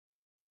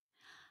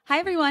Hi,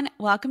 everyone.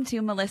 Welcome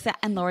to Melissa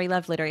and Lori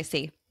Love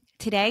Literacy.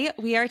 Today,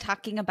 we are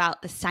talking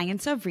about the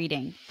science of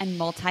reading and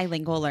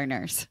multilingual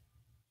learners.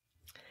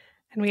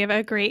 And we have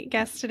a great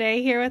guest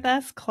today here with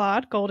us,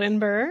 Claude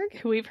Goldenberg,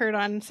 who we've heard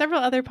on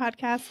several other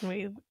podcasts, and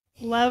we've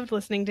loved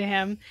listening to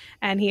him.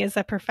 And he is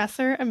a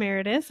professor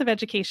emeritus of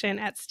education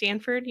at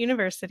Stanford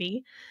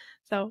University.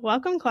 So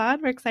welcome,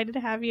 Claude. We're excited to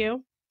have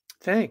you.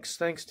 Thanks.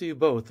 Thanks to you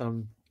both.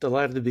 I'm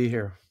delighted to be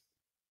here.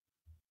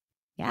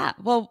 Yeah.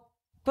 Well,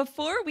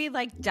 before we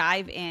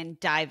dive in,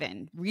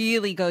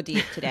 really go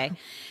deep today,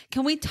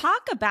 can we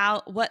talk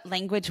about what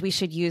language we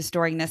should use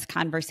during this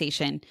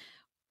conversation?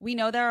 We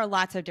know there are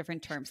lots of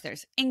different terms.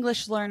 There's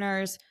English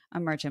learners,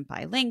 emergent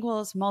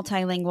bilinguals,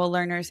 multilingual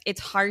learners.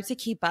 It's hard to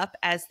keep up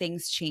as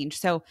things change.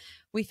 So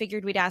we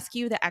figured we'd ask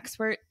you, the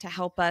expert, to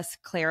help us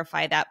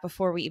clarify that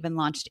before we even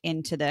launched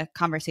into the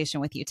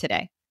conversation with you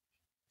today.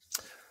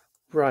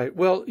 Right.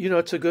 Well,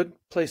 it's a good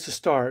place to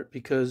start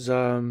because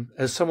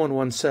as someone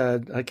once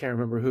said, I can't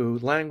remember who,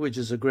 language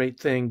is a great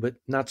thing, but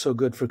not so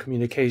good for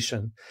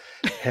communication.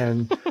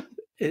 And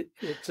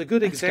it's a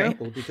good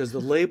example because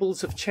the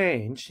labels have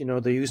changed.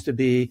 There used to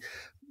be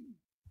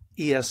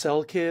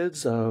ESL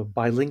kids,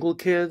 bilingual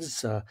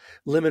kids,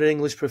 limited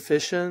English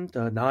proficient,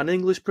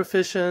 non-English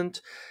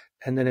proficient,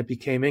 and then it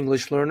became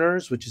English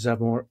learners, which is a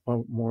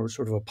more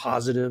sort of a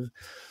positive.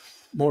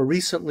 More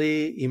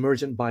recently,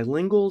 emergent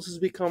bilinguals has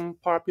become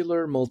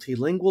popular.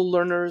 Multilingual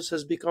learners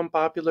has become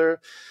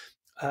popular.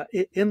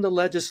 In the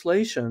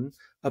legislation,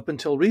 up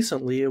until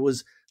recently, it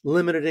was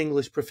limited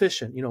English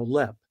proficient,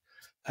 LEP.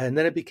 And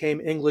then it became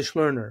English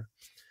learner.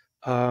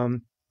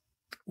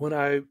 When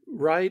I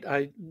write,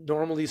 I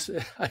normally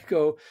I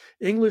go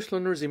English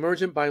learners,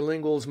 emergent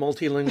bilinguals,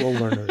 multilingual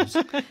learners,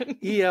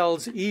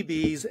 ELs,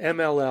 EBs,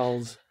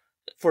 MLLs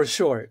for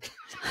short.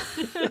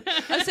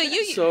 Do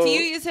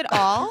you use it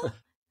all?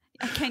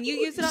 Can you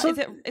use it all?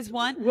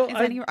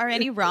 Are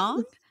any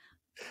wrong?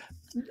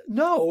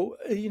 No,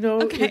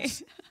 okay.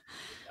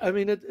 A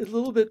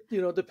little bit,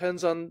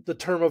 depends on the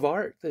term of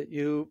art that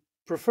you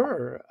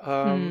prefer.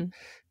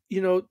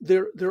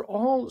 They're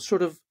all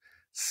sort of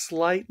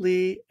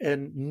slightly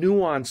and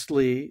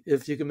nuancedly,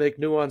 if you can make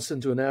nuance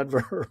into an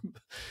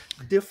adverb,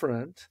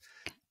 different,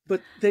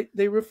 but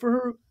they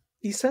refer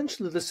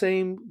essentially to the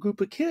same group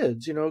of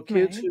kids,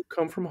 kids who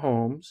come from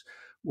homes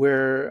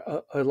where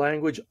a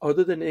language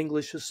other than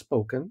English is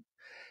spoken,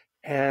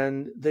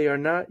 and they are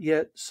not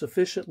yet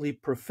sufficiently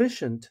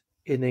proficient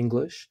in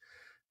English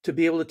to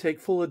be able to take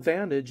full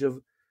advantage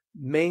of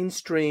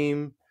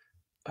mainstream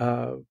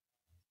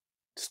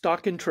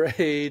stock and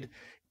trade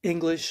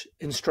English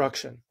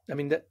instruction.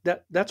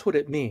 That's what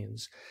it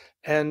means.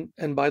 And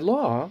by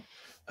law,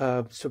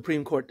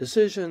 Supreme Court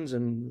decisions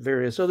and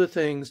various other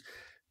things,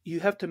 you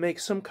have to make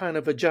some kind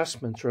of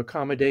adjustments or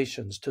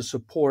accommodations to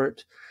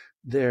support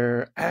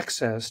their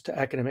access to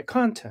academic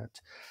content.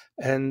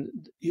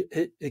 And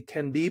it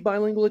can be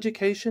bilingual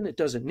education. It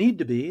doesn't need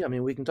to be.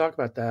 We can talk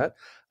about that.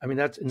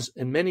 That's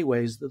in many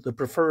ways the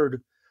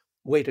preferred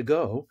way to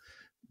go.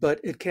 But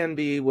it can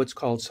be what's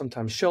called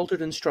sometimes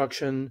sheltered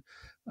instruction.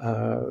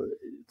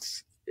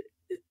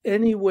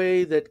 Any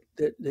way that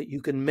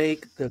you can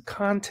make the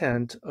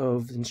content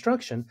of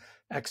instruction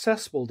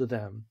accessible to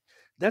them.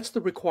 That's the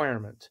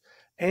requirement.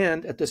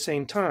 And at the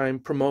same time,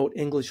 promote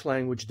English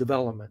language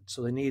development.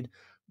 So they need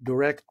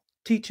direct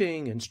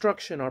teaching,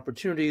 instruction,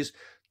 opportunities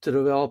to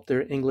develop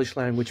their English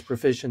language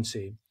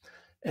proficiency.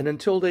 And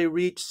until they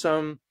reach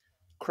some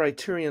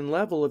criterion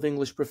level of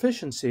English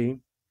proficiency,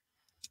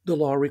 the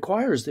law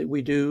requires that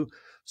we do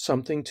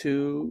something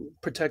to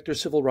protect their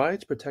civil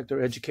rights, protect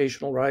their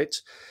educational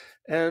rights.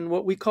 And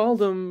what we call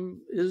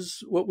them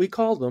is what we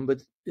call them,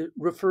 but it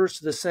refers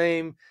to the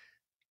same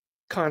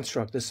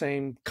construct, the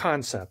same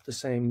concept, the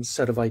same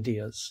set of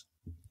ideas.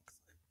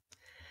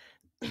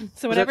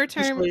 So whatever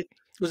term...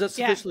 Was that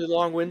sufficiently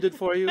long-winded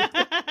for you?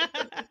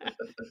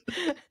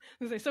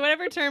 So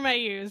whatever term I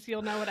use,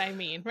 you'll know what I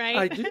mean, right?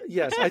 I do.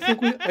 Yes,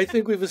 I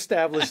think we've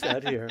established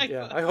that here.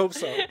 Yeah, I hope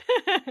so.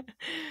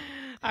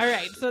 All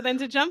right. So then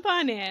to jump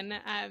on in,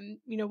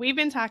 we've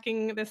been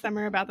talking this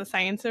summer about the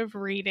science of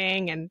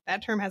reading, and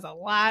that term has a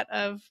lot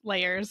of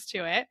layers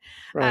to it.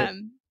 Right.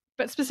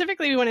 But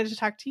specifically, we wanted to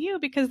talk to you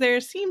because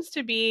there seems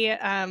to be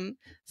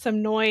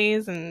some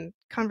noise and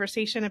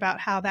conversation about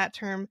how that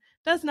term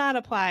does not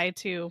apply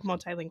to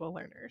multilingual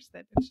learners,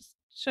 that it just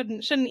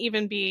shouldn't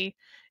even be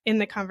in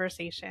the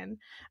conversation.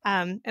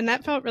 And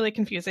that felt really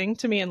confusing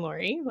to me and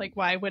Lori.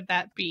 Why would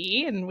that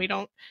be? And we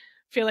don't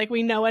feel like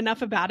we know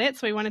enough about it,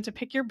 so we wanted to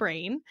pick your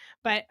brain.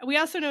 But we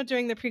also know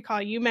during the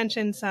pre-call, you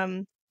mentioned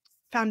some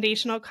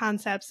foundational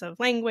concepts of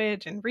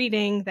language and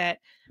reading that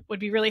would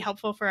be really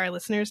helpful for our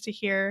listeners to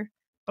hear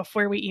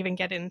before we even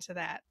get into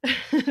that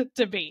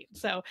debate.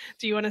 So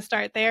do you want to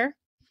start there?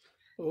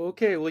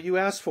 Okay, well, you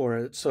asked for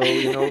it, so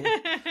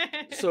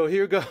so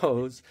here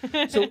goes.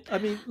 So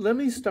let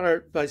me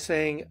start by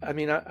saying,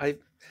 the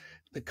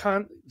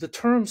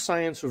term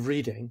science of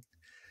reading,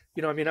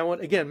 I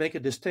want again make a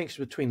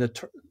distinction between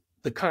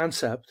the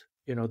concept,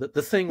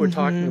 the thing we're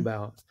talking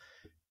about,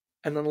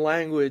 and the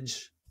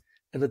language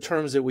and the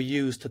terms that we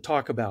use to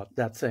talk about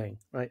that thing,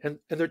 right? And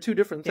they're two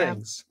different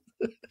things.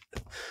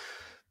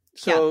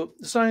 So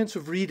the science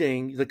of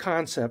reading, the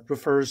concept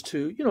refers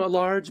to, a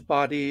large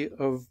body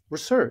of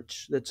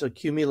research that's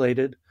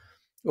accumulated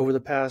over the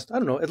past, I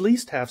don't know, at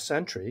least half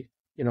century,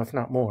 if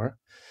not more.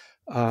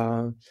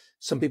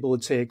 Some people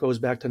would say it goes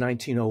back to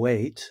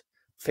 1908,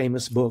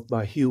 famous book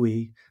by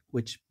Huey,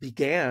 which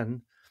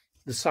began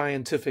the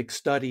scientific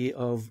study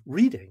of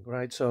reading,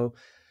 right? So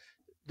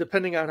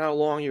depending on how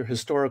long your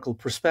historical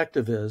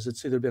perspective is,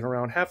 it's either been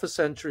around half a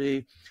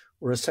century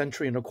or a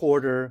century and a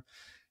quarter.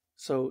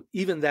 So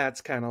even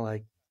that's kind of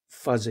like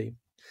fuzzy.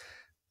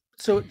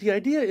 So the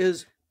idea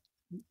is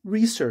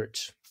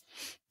research,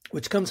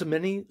 which comes in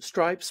many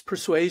stripes,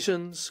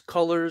 persuasions,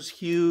 colors,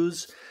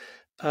 hues,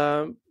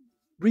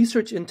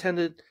 research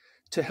intended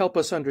to help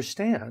us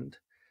understand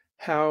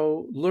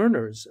how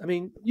learners,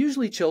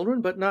 usually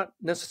children, but not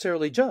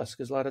necessarily just,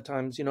 because a lot of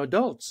times,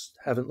 adults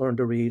haven't learned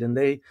to read and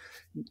they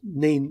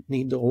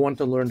need to want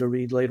to learn to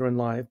read later in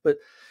life. But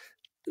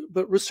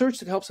research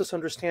that helps us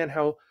understand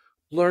how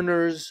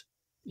learners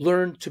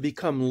learn to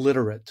become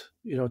literate,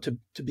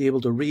 to be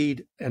able to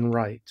read and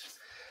write.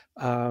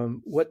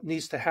 What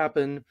needs to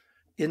happen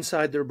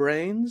inside their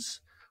brains,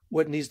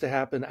 what needs to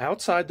happen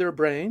outside their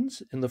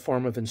brains in the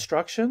form of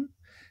instruction,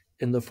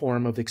 in the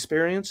form of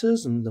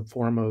experiences, in the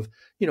form of,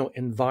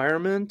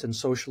 environment and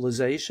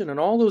socialization, and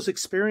all those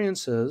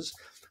experiences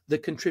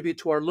that contribute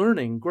to our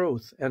learning,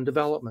 growth, and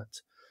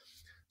development.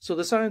 So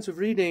the science of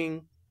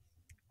reading,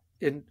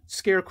 in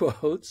scare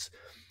quotes,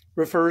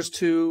 refers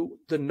to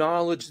the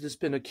knowledge that's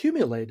been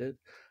accumulated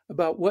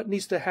about what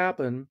needs to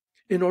happen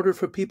in order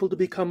for people to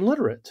become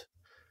literate.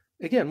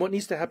 Again, what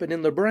needs to happen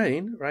in the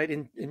brain, right,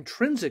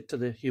 intrinsic to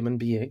the human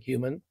being,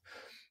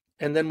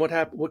 and then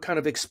what kind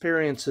of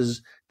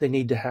experiences they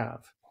need to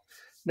have.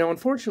 Now,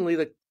 unfortunately,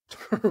 the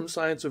term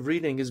science of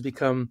reading has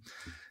become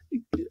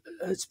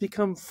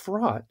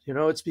fraught.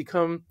 It's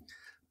become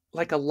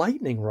like a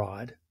lightning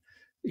rod,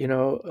 a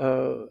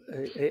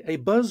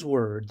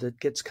buzzword that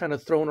gets kind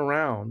of thrown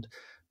around.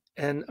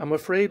 And I'm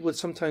afraid with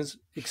sometimes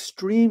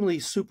extremely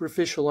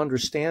superficial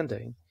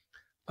understanding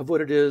of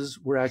what it is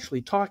we're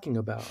actually talking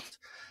about.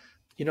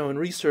 In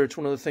research,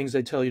 one of the things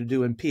they tell you to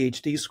do in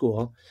PhD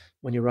school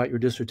when you write your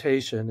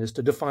dissertation is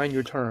to define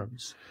your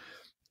terms.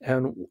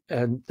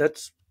 And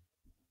that's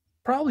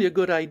probably a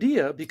good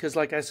idea because,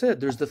 like I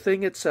said, there's the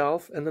thing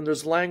itself, and then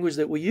there's language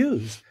that we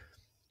use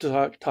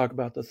to talk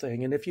about the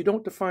thing. And if you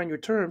don't define your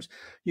terms,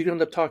 you can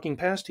end up talking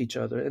past each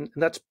other. And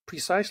that's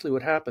precisely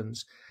what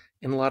happens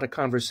in a lot of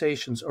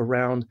conversations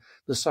around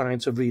the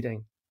science of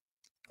reading.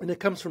 And it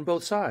comes from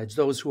both sides,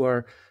 those who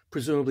are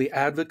presumably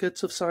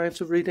advocates of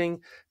science of reading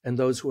and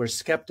those who are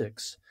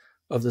skeptics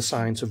of the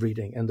science of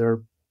reading. And there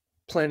are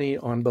plenty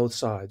on both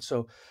sides.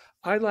 So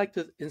I like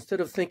to,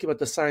 instead of thinking about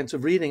the science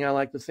of reading, I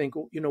like to think,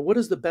 what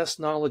is the best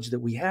knowledge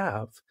that we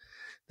have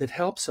that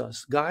helps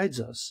us,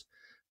 guides us,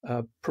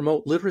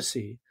 promote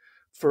literacy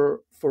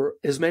for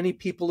as many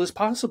people as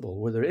possible,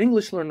 whether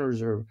English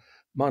learners or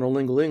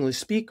monolingual English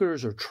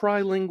speakers or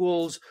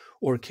trilinguals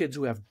or kids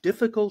who have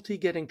difficulty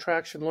getting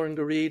traction learning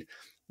to read.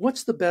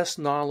 What's the best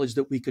knowledge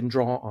that we can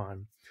draw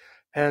on?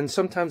 And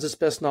sometimes this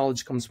best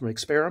knowledge comes from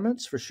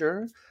experiments, for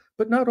sure.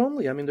 But not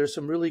only, there's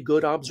some really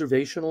good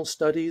observational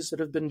studies that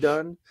have been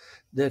done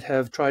that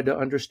have tried to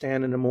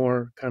understand in a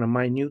more kind of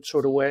minute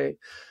sort of way.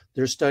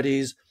 There's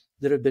studies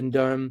that have been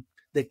done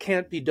that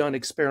can't be done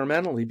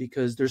experimentally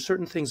because there's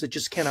certain things that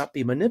just cannot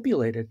be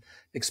manipulated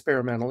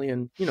experimentally.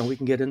 And, we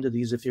can get into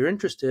these if you're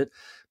interested.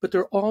 But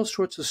there are all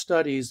sorts of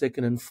studies that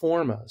can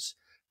inform us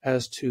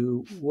as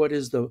to what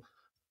is the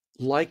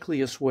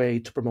likeliest way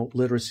to promote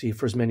literacy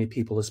for as many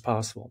people as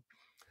possible.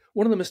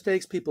 One of the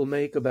mistakes people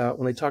make about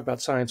when they talk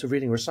about science of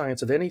reading or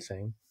science of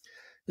anything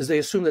is they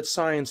assume that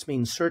science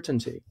means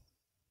certainty.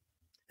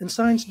 And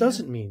science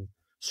doesn't mean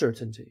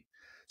certainty.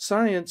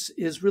 Science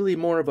is really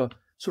more of a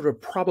sort of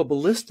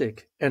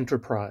probabilistic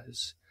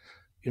enterprise.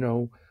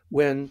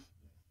 When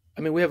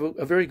we have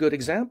a very good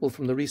example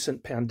from the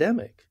recent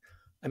pandemic.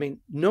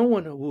 No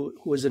one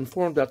who is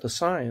informed about the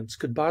science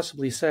could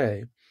possibly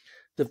say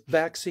that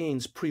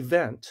vaccines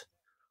prevent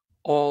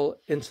all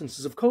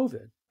instances of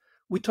COVID.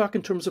 We talk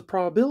in terms of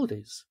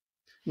probabilities.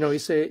 You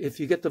say if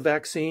you get the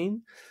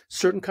vaccine,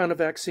 certain kind of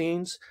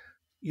vaccines,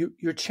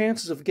 your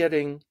chances of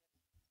getting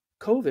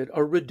COVID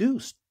are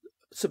reduced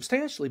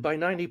substantially by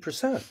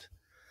 90%.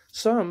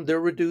 Some, they're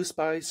reduced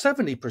by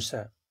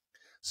 70%.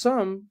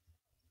 Some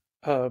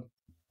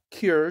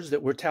cures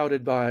that were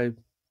touted by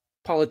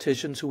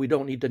politicians who we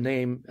don't need to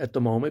name at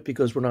the moment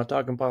because we're not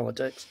talking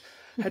politics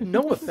had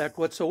no effect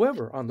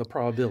whatsoever on the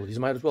probabilities.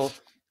 You might as well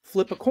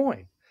flip a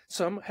coin.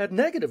 Some had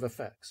negative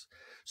effects.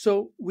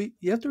 So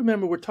you have to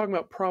remember we're talking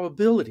about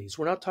probabilities.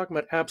 We're not talking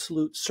about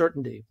absolute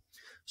certainty.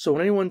 So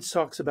when anyone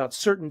talks about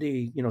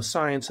certainty,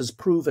 science has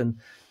proven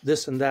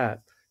this and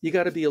that, you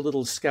got to be a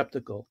little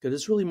skeptical because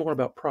it's really more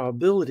about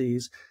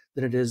probabilities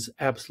than it is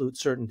absolute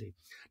certainty.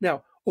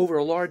 Now, over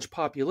a large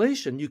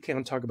population, you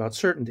can talk about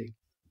certainty.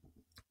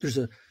 There's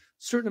a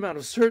certain amount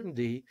of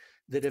certainty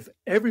that if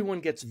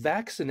everyone gets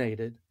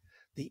vaccinated,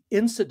 the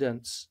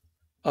incidence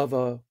of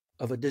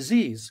a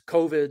disease,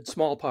 COVID,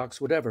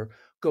 smallpox, whatever,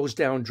 goes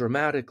down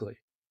dramatically.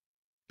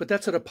 But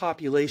that's at a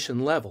population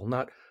level,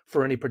 not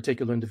for any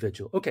particular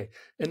individual. Okay,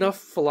 enough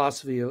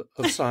philosophy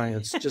of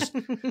science, just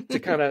to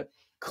kind of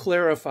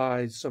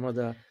clarify some of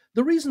the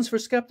reasons for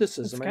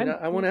skepticism.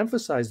 I want to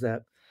emphasize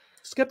that.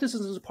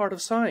 Skepticism is a part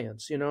of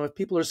science. If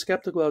people are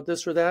skeptical about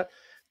this or that,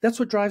 that's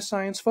what drives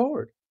science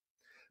forward.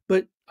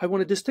 But I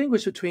want to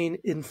distinguish between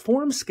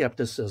informed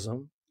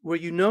skepticism, where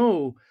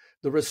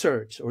the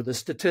research or the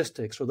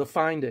statistics or the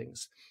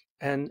findings,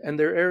 and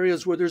there are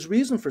areas where there's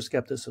reason for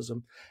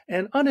skepticism,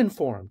 and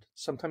uninformed,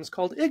 sometimes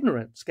called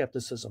ignorant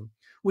skepticism,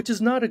 which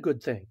is not a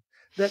good thing.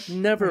 That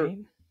never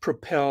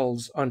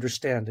propels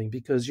understanding,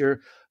 because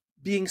you're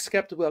being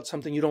skeptical about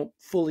something you don't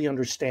fully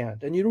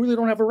understand, and you really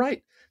don't have a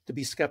right to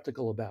be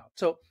skeptical about.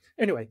 So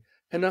anyway,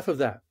 enough of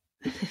that.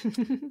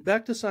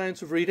 Back to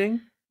science of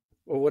reading,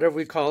 or whatever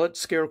we call it,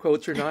 scare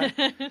quotes or not,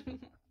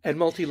 and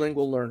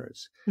multilingual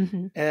learners.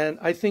 Mm-hmm. And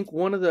I think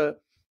one of the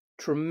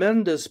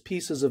tremendous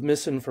pieces of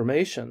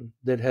misinformation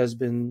that has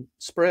been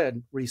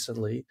spread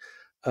recently,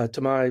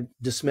 to my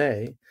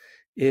dismay,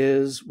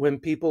 is when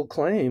people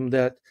claim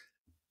that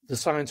the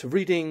science of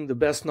reading, the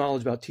best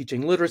knowledge about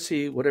teaching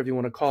literacy, whatever you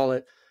want to call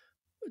it,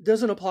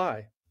 doesn't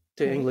apply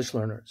to English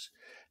learners.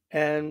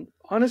 And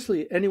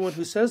honestly, anyone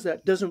who says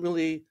that doesn't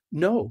really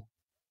know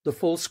the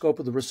full scope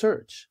of the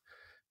research.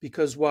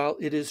 Because while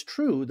it is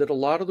true that a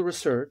lot of the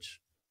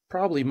research,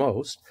 probably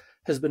most,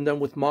 has been done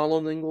with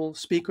monolingual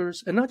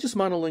speakers, and not just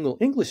monolingual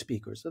English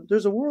speakers.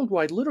 There's a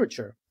worldwide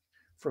literature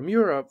from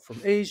Europe, from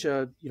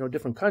Asia,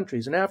 different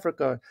countries, in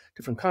Africa,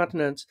 different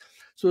continents.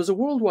 So there's a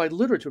worldwide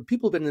literature.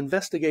 People have been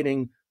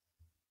investigating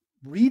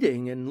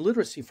reading and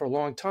literacy for a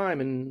long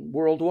time and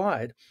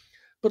worldwide.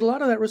 But a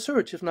lot of that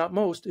research, if not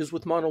most, is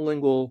with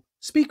monolingual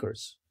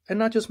speakers. And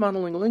not just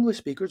monolingual English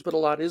speakers, but a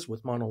lot is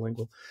with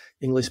monolingual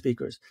English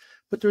speakers.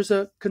 But there's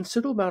a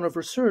considerable amount of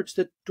research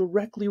that's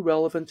directly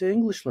relevant to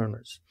English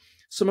learners.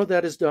 Some of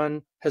that has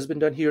been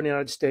done here in the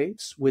United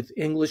States with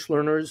English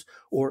learners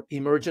or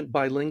emergent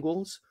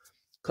bilinguals.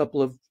 A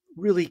couple of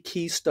really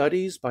key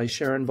studies by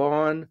Sharon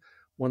Vaughn,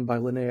 one by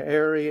Linnea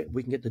Ehri.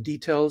 We can get the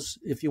details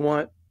if you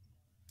want,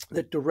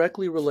 that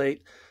directly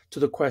relate to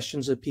the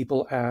questions that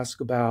people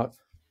ask about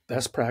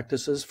best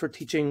practices for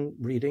teaching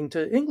reading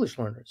to English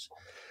learners.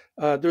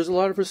 There's a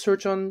lot of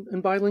research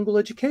in bilingual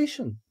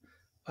education,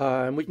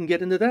 and we can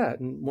get into that.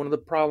 And one of the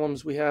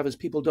problems we have is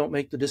people don't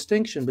make the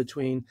distinction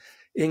between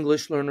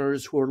English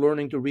learners who are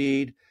learning to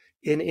read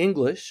in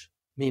English,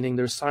 meaning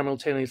they're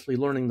simultaneously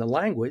learning the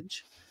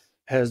language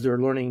as they're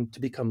learning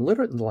to become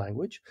literate in the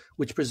language,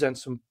 which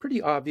presents some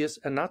pretty obvious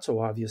and not so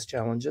obvious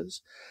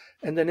challenges.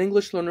 And then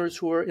English learners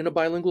who are in a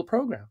bilingual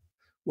program,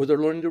 where they're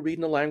learning to read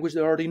in a language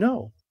they already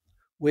know,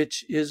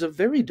 which is a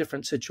very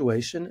different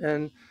situation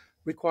and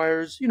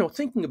requires,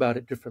 thinking about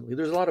it differently.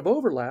 There's a lot of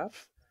overlap,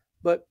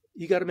 but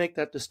you got to make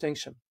that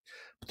distinction.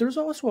 But there's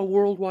also a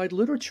worldwide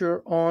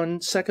literature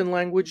on second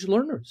language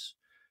learners.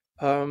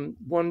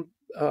 One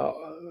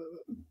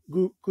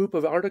group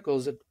of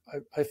articles that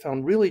I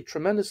found really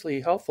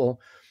tremendously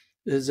helpful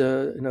is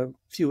a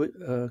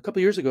couple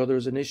of years ago, there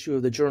was an issue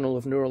of the Journal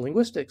of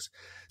Neurolinguistics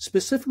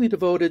specifically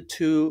devoted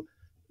to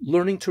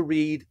learning to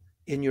read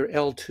in your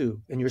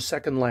L2, in your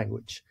second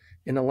language,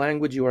 in a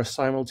language you are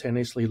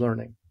simultaneously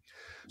learning.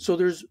 So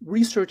there's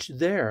research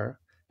there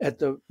at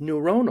the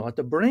neuronal, at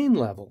the brain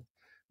level,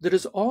 that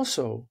is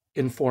also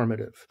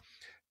informative.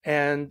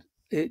 And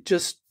it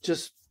just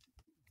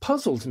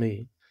puzzles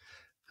me.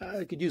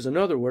 I could use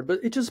another word, but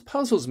it just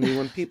puzzles me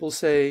when people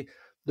say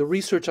the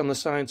research on the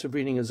science of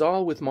reading is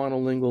all with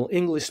monolingual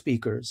English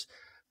speakers,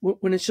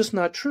 when it's just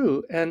not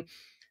true. And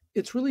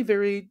it's really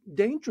very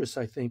dangerous,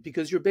 I think,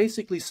 because you're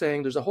basically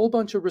saying there's a whole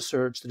bunch of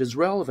research that is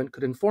relevant,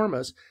 could inform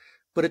us,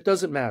 but it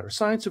doesn't matter.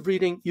 Science of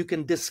reading, you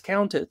can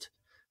discount it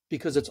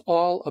because it's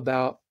all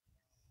about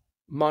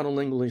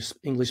monolingual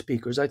English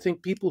speakers. I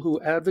think people who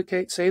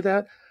say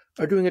that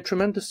are doing a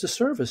tremendous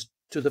disservice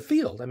to the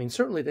field. I mean,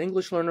 certainly the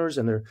English learners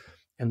and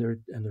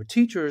their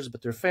teachers,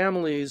 but their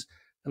families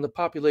and the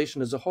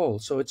population as a whole.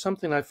 So it's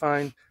something I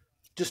find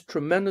just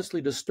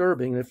tremendously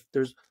disturbing. If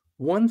there's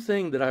one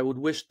thing that I would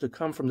wish to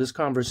come from this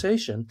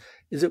conversation,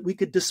 is that we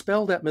could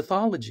dispel that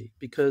mythology,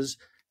 because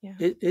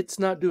it's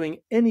not doing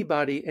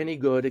anybody any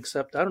good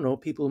except, I don't know,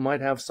 people who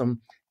might have some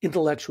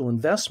intellectual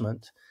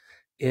investment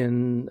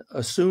in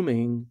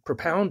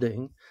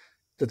propounding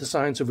that the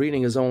science of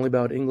reading is only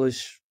about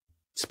English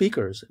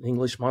speakers,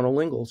 English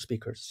monolingual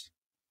speakers.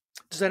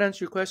 Does that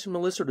answer your question,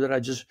 Melissa, or did I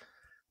just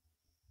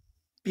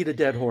beat a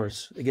dead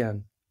horse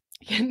again?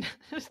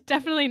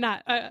 Definitely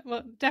not.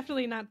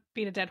 Definitely not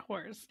beat a dead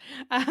horse.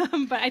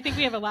 But I think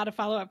we have a lot of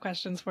follow-up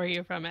questions for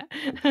you from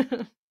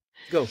it.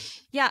 Go.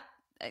 Yeah.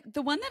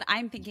 The one that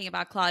I'm thinking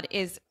about, Claude,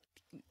 is,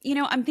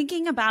 I'm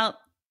thinking about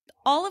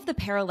all of the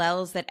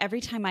parallels that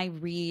every time I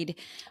read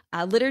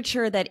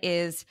literature that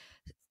is,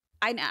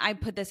 I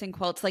put this in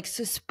quotes, like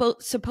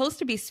supposed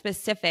to be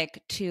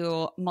specific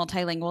to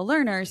multilingual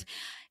learners,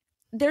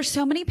 there's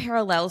so many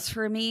parallels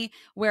for me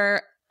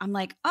where I'm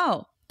like,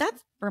 oh,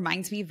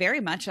 reminds me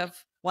very much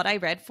of what I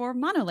read for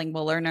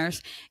monolingual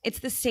learners. It's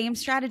the same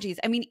strategies.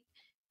 I mean,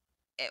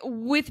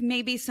 with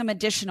maybe some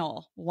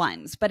additional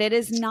ones, but it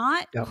is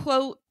not,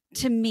 quote,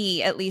 to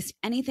me, at least,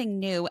 anything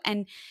new.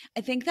 And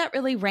I think that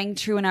really rang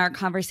true in our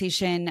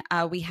conversation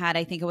we had,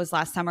 I think it was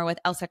last summer, with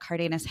Elsa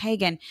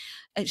Cardenas-Hagen.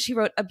 She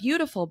wrote a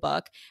beautiful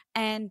book.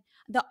 And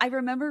I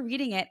remember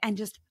reading it and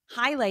just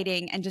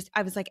highlighting, and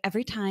I was like,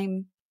 every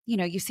time,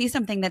 you see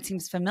something that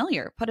seems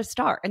familiar, put a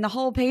star. And the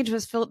whole page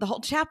was filled, the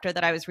whole chapter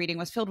that I was reading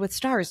was filled with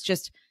stars.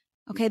 Just,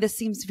 okay, this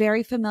seems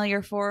very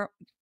familiar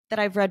that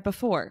I've read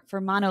before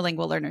for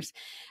monolingual learners.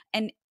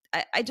 And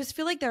I just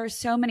feel like there are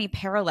so many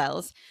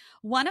parallels.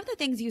 One of the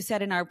things you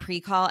said in our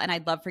pre-call, and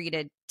I'd love for you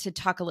to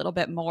talk a little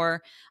bit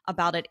more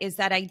about it, is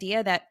that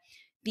idea that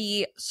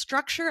the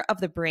structure of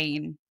the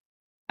brain,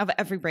 of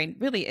every brain,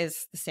 really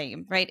is the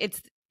same, right?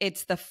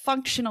 It's the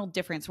functional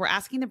difference. We're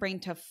asking the brain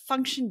to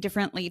function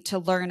differently to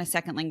learn a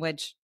second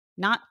language,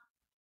 not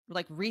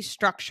like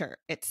restructure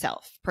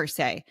itself per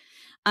se.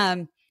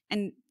 And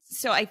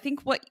so I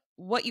think what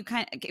you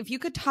if you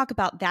could talk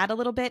about that a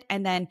little bit,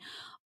 and then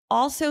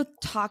also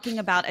talking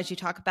about, as you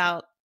talk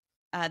about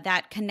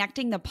that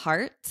connecting the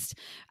parts,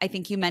 I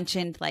think you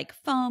mentioned like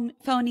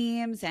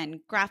phonemes and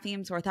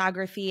graphemes,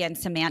 orthography, and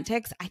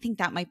semantics. I think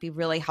that might be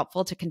really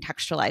helpful to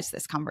contextualize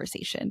this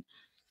conversation.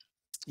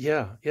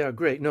 Yeah,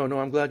 great. No,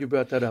 I'm glad you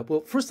brought that up.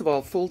 Well, first of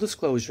all, full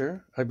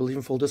disclosure, I believe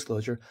in full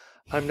disclosure.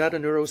 I'm not a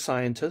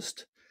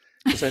neuroscientist,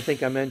 as I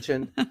think I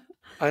mentioned.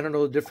 I don't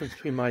know the difference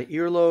between my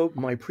earlobe,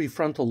 my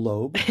prefrontal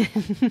lobe.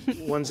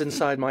 One's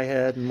inside my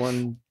head and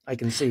one I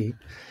can see.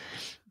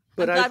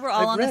 But I'm glad we're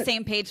all on the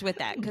same page with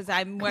that, because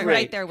I'm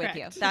right there with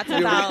you. That's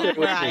about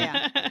where I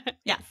am.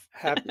 Yes.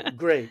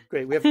 Great.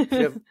 We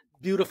have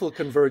beautiful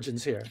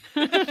convergence here.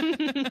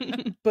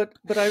 But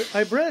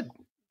I've read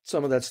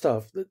some of that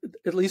stuff,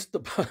 at least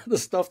the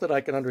stuff that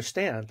I can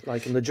understand,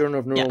 like in the Journal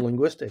of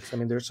Neurolinguistics. I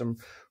mean, there's some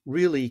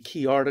really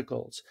key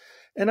articles.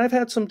 And I've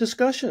had some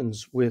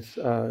discussions with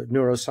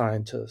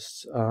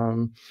neuroscientists.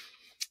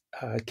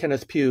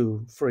 Kenneth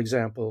Pugh, for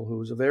example,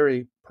 who's a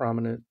very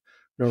prominent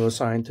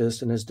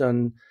neuroscientist and has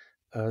done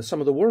some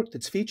of the work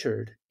that's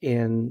featured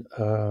in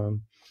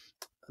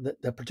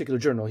that particular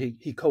journal.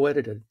 He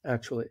co-edited,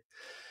 actually.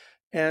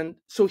 And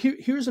so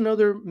here's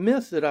another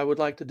myth that I would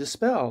like to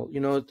dispel.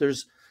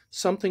 There's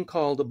something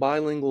called a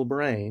bilingual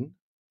brain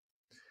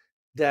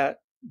that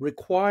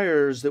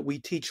requires that we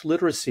teach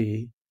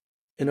literacy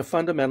in a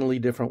fundamentally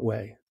different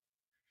way.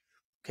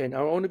 Okay,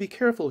 now I want to be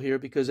careful here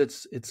because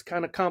it's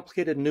kind of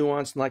complicated and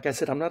nuanced. And like I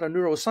said, I'm not a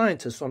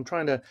neuroscientist, so I'm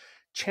trying to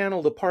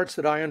channel the parts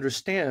that I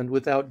understand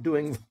without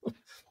doing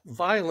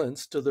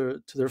violence to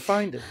their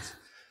findings.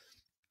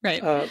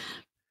 Right.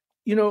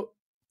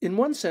 In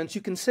one sense, you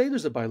can say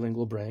there's a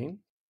bilingual brain,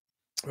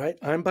 right?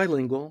 I'm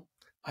bilingual.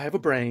 I have a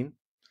brain.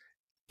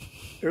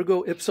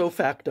 Ergo ipso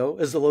facto,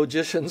 as the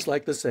logicians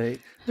like to say,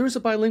 there is a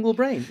bilingual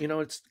brain.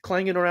 It's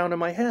clanging around in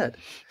my head.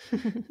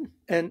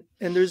 And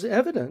there's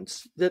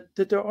evidence that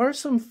there are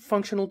some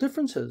functional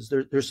differences.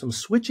 There's some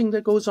switching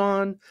that goes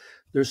on.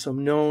 There's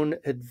some known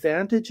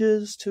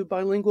advantages to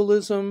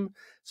bilingualism,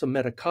 some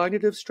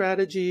metacognitive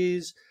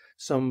strategies,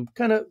 some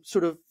kind of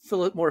sort of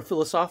more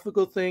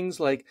philosophical things,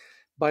 like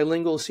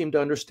bilinguals seem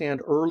to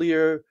understand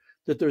earlier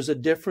that there's a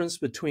difference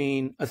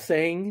between a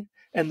thing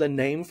and the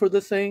name for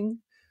the thing.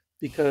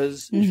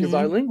 Because if you're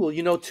bilingual,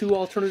 you know two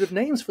alternative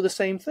names for the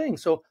same thing.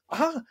 So,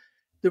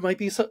 there might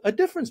be a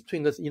difference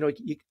between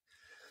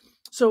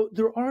so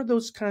there are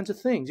those kinds of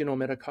things,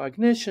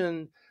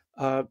 metacognition.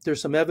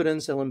 There's some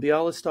evidence. Ellen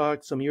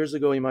Bialystok, some years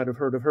ago, you might have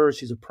heard of her.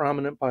 She's a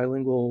prominent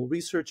bilingual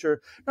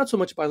researcher, not so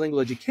much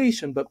bilingual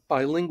education, but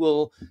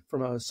bilingual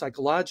from a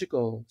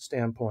psychological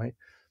standpoint.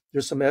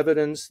 There's some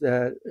evidence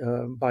that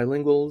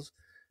bilinguals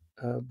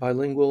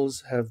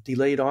have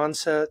delayed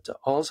onset to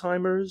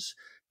Alzheimer's.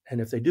 And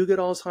if they do get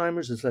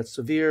Alzheimer's, it's less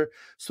severe.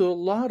 So a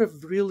lot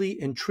of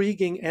really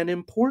intriguing and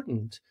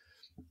important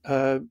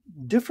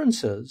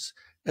differences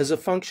as a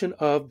function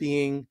of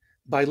being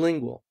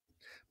bilingual.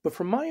 But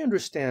from my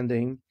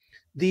understanding,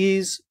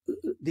 these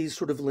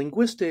sort of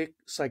linguistic,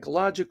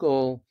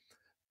 psychological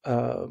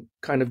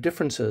kind of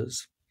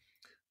differences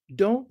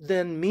don't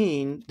then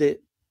mean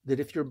that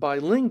if you're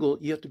bilingual,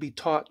 you have to be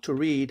taught to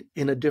read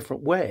in a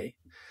different way.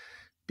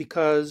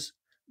 Because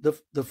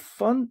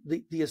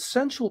the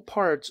essential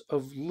parts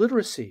of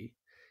literacy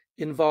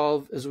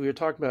involve, as we were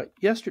talking about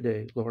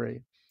yesterday,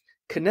 Lori,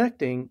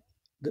 connecting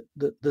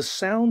the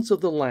sounds of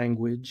the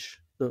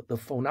language, the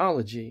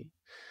phonology,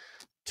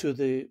 to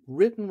the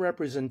written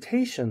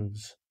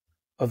representations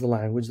of the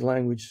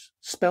language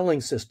spelling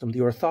system,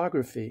 the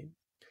orthography,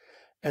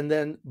 and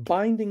then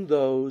binding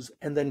those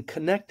and then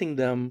connecting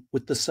them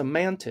with the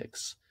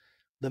semantics,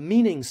 the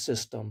meaning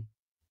system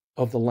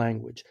of the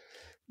language.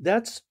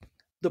 That's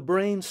the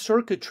brain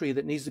circuitry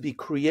that needs to be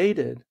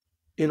created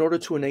in order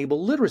to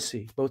enable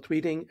literacy, both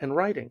reading and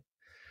writing.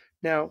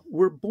 Now,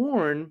 we're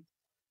born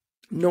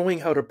knowing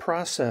how to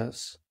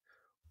process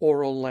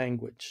oral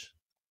language.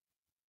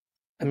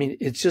 I mean,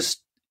 it's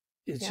just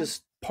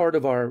part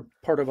of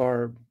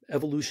our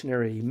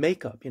evolutionary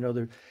makeup. There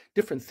are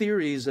different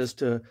theories as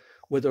to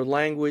whether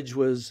language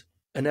was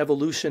an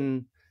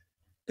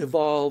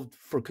evolved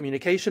for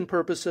communication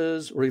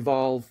purposes or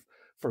evolved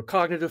for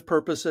cognitive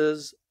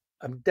purposes.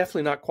 I'm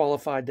definitely not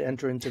qualified to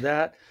enter into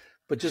that,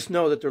 but just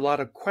know that there are a lot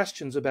of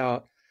questions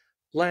about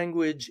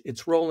language,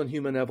 its role in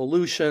human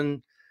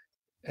evolution,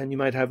 and you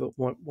might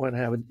want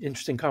to have an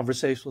interesting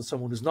conversation with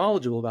someone who's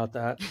knowledgeable about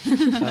that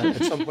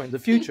at some point in the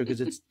future, because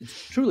it's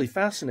truly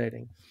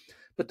fascinating.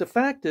 But the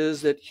fact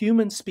is that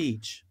human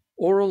speech,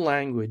 oral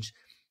language,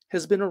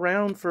 has been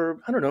around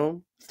for,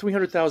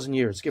 300,000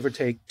 years, give or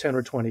take 10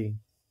 or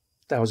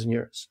 20,000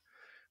 years.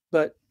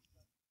 But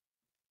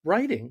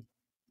writing,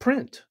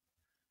 print,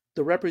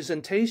 the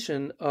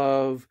representation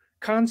of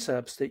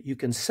concepts that you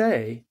can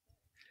say,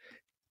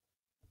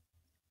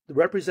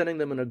 representing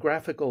them in a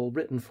graphical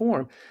written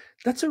form,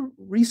 that's a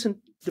recent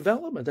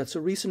development. That's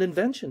a recent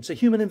invention. It's a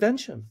human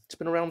invention. It's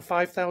been around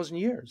 5,000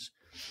 years.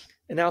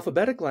 And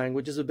alphabetic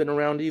languages have been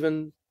around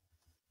even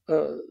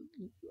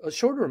a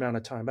shorter amount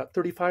of time, about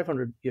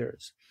 3,500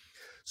 years.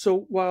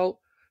 So while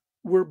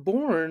we're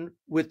born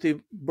with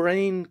the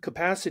brain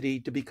capacity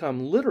to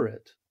become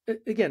literate,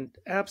 again,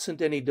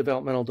 absent any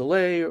developmental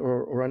delay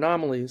or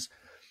anomalies,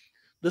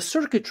 the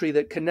circuitry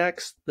that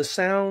connects the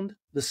sound,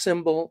 the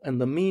symbol,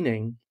 and the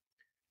meaning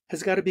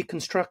has got to be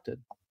constructed.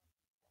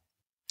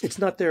 It's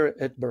not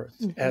there at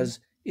birth, as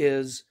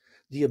is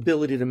the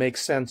ability to make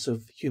sense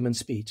of human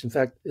speech. In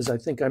fact, as I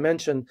think I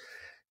mentioned,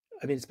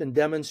 it's been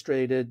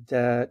demonstrated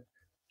that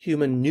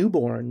human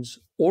newborns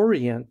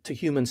orient to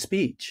human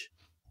speech.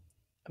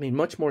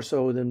 Much more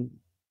so than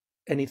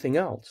anything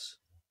else.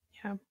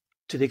 Yeah.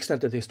 To the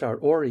extent that they start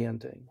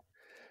orienting.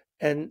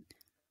 And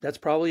that's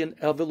probably an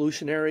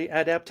evolutionary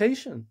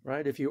adaptation,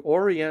 right? If you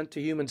orient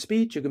to human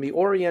speech, you're going to be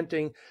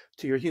orienting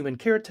to your human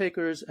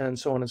caretakers and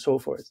so on and so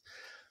forth.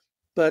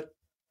 But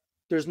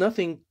there's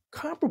nothing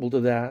comparable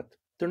to that.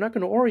 They're not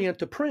going to orient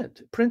to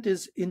print. Print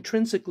is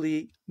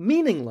intrinsically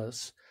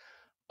meaningless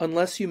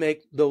unless you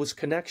make those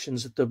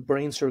connections that the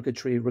brain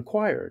circuitry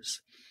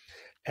requires.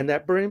 And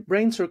that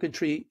brain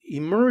circuitry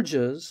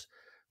emerges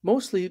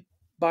mostly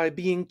by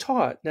being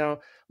taught. Now, a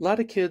lot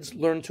of kids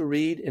learn to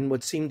read in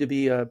what seemed to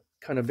be a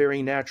kind of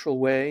very natural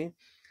way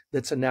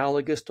that's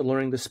analogous to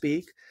learning to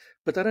speak.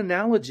 But that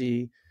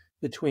analogy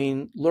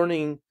between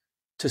learning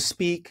to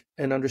speak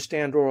and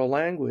understand oral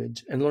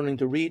language and learning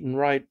to read and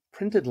write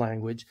printed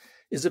language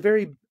is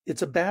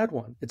it's a bad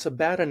one. It's a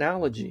bad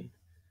analogy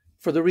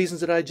for the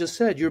reasons that I just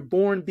said. You're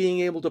born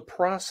being able to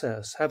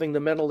process, having the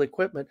mental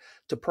equipment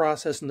to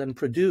process and then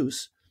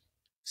produce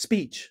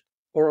speech,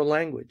 oral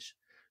language.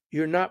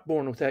 You're not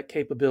born with that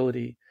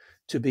capability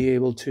to be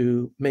able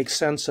to make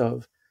sense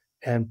of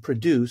and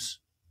produce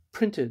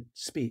printed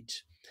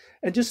speech.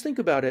 And just think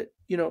about it,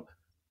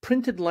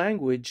 printed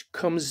language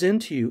comes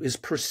into you, is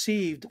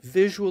perceived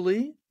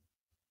visually,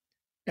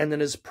 and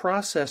then is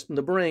processed in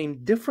the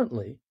brain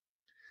differently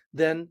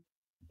than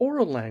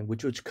oral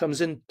language, which comes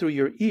in through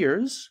your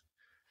ears,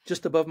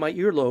 just above my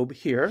earlobe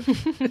here,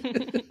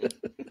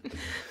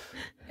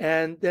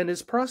 and then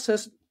is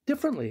processed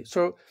differently.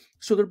 So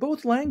they're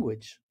both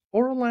language.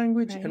 Oral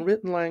language and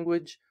written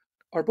language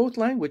are both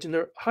language, and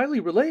they're highly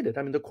related.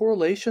 The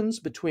correlations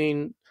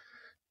between,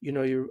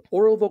 your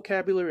oral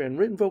vocabulary and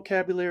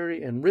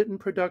written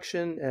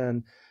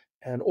production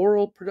and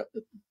oral,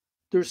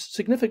 there's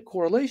significant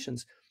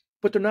correlations,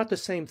 but they're not the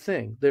same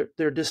thing.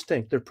 They're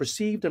distinct. They're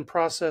perceived and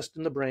processed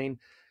in the brain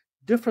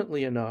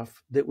differently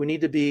enough that we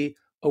need to be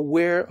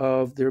aware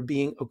of their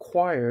being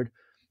acquired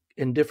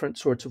in different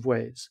sorts of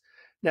ways.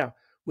 Now,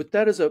 with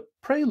that as a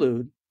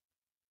prelude,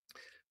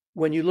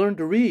 when you learn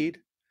to read,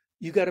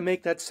 you got to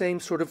make that same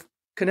sort of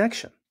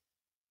connection,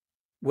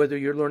 whether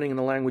you're learning in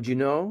a language you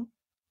know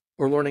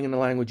or learning in a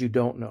language you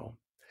don't know.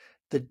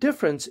 The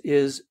difference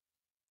is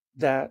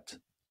that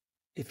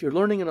if you're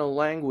learning in a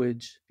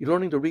language, you're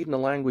learning to read in a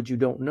language you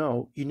don't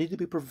know, you need to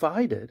be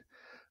provided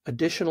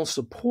additional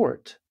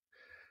support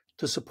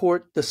to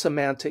support the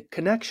semantic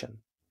connection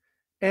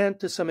and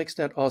to some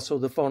extent also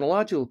the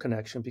phonological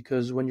connection,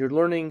 because when you're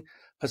learning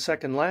a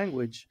second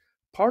language,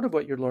 part of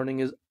what you're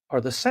learning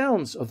are the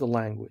sounds of the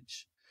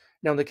language.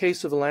 Now, in the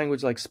case of a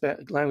language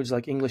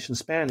like English and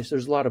Spanish,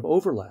 there's a lot of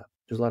overlap.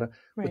 There's a lot of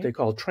what they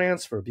call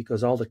transfer,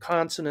 because all the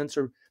consonants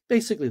are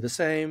basically the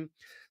same.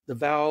 The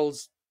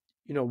vowels,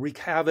 wreak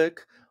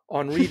havoc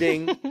on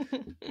reading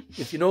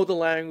if you know the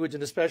language,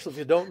 and especially if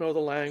you don't know the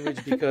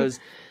language, because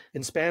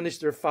in Spanish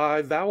there are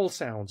 5 vowel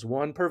sounds,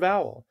 1 per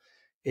vowel.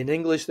 In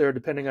English, there are,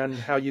 depending on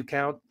how you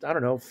count,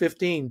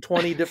 15,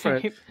 20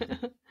 different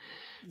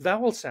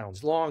vowel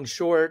sounds, long,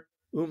 short,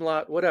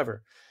 umlaut,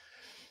 whatever.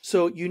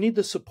 So you need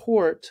the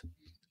support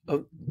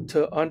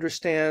to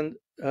understand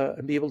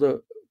and be able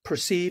to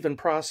perceive and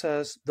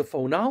process the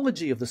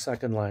phonology of the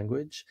second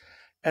language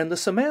and the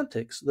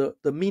semantics,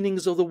 the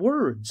meanings of the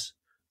words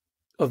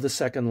of the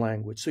second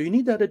language. So you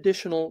need that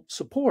additional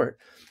support.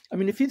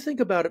 If you think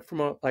about it from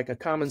a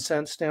common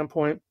sense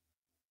standpoint,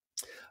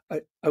 I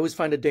always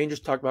find it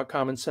dangerous to talk about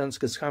common sense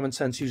because common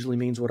sense usually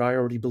means what I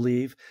already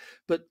believe.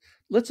 But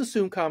let's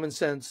assume common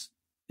sense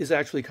is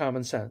actually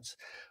common sense.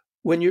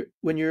 When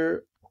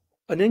you're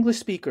an English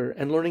speaker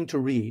and learning to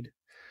read,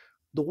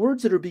 the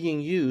words that are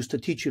being used to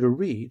teach you to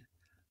read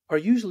are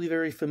usually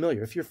very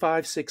familiar. If you're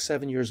 5, 6,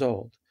 7 years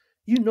old,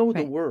 you know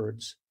the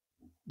words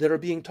that are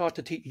being taught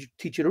to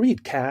teach you to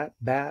read. Cat,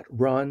 bat,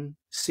 run,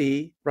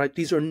 see, right?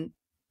 These are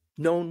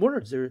known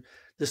words.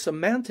 The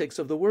semantics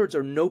of the words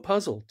are no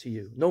puzzle to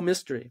you, no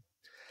mystery.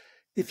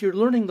 If you're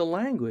learning the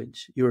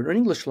language, you're an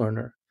English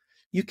learner,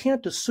 you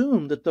can't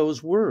assume that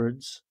those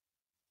words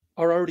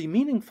are already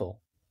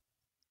meaningful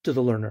to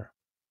the learner.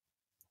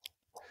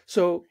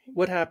 So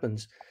what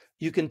happens?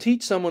 You can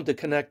teach someone to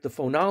connect the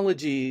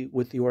phonology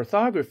with the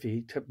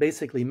orthography to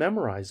basically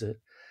memorize it,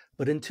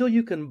 but until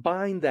you can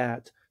bind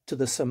that to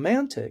the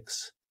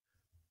semantics,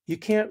 you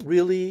can't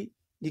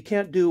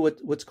do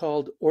what's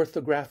called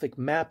orthographic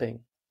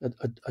mapping,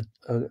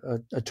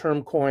 a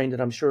term coined,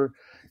 and I'm sure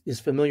is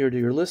familiar to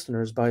your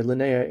listeners, by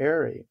Linnea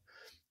Ehri,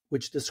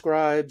 which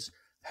describes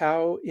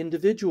how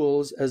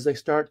individuals, as they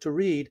start to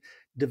read,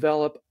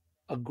 develop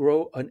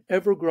an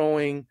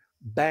ever-growing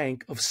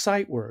bank of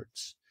sight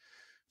words.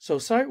 So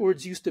sight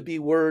words used to be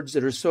words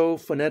that are so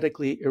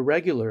phonetically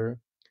irregular,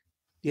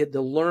 you had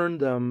to learn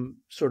them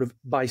sort of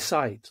by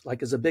sight,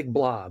 like as a big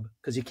blob,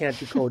 because you can't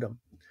decode them.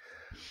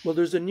 Well,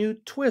 there's a new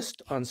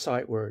twist on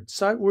sight words.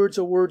 Sight words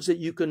are words that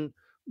you can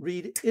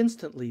read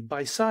instantly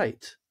by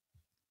sight.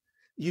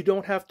 You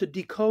don't have to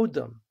decode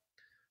them,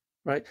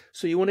 right?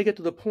 So you want to get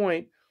to the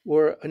point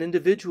where an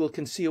individual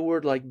can see a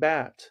word like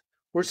bat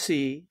or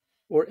see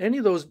or any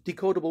of those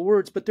decodable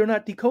words, but they're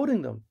not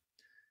decoding them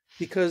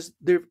because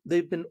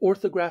they've been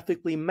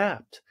orthographically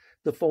mapped.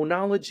 The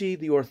phonology,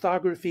 the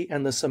orthography,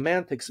 and the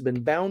semantics have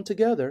been bound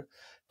together,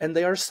 and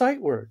they are sight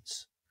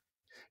words.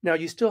 Now,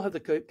 you still have the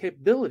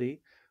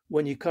capability,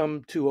 when you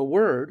come to a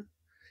word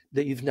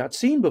that you've not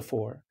seen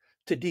before,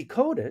 to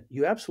decode it.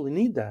 You absolutely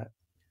need that.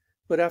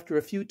 But after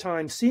a few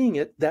times seeing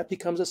it, that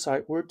becomes a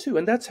sight word too.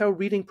 And that's how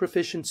reading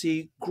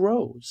proficiency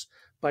grows,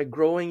 by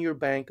growing your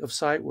bank of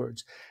sight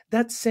words.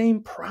 That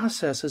same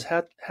process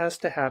has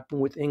to happen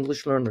with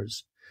English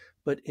learners,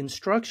 but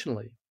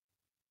instructionally.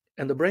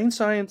 And the brain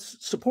science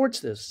supports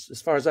this,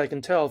 as far as I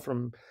can tell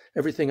from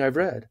everything I've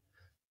read.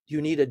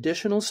 You need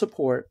additional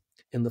support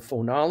in the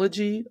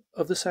phonology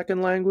of the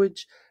second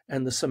language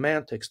and the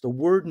semantics, the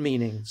word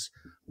meanings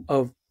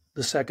of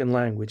the second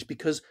language,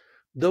 because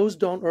those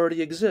don't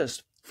already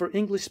exist. For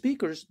English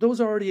speakers, those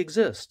already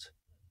exist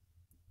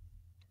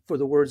for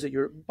the words that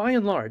you're, by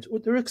and large.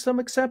 There are some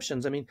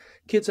exceptions. I mean,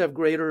 kids have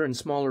greater and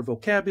smaller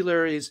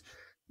vocabularies.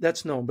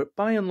 That's known. But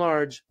by and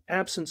large,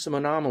 absent some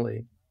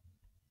anomaly,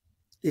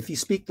 if you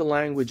speak the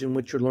language in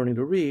which you're learning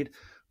to read,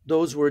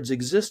 those words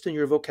exist in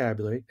your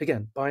vocabulary.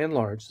 Again, by and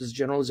large, this is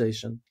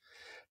generalization.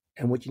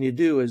 And what you need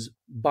to do is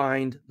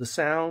bind the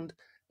sound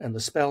and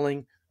the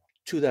spelling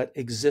to that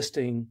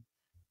existing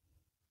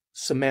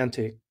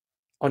semantic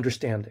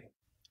understanding.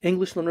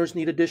 English learners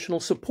need additional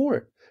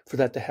support for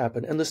that to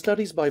happen. And the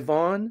studies by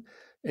Vaughn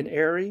and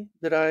Ehri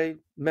that I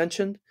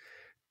mentioned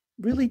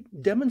really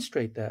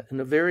demonstrate that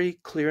in a very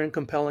clear and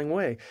compelling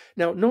way.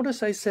 Now,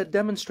 notice I said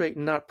demonstrate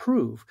and not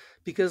prove,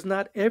 because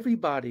not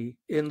everybody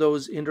in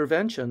those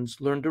interventions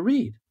learned to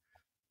read,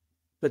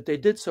 but they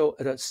did so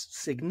at a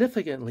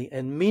significantly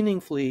and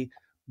meaningfully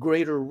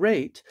greater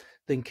rate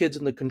than kids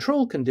in the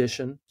control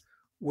condition,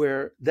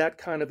 where that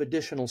kind of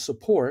additional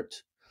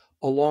support,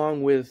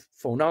 along with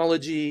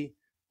phonology,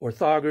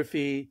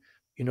 orthography,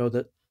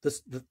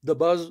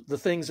 the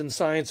things in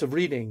science of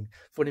reading,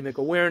 phonemic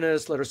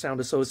awareness, letter sound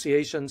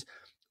associations,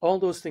 all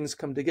those things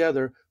come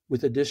together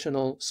with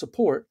additional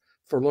support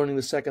for learning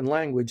the second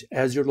language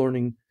as you're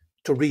learning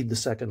to read the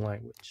second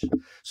language.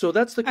 So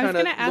that's the kind of, I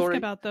was going to ask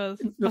about those.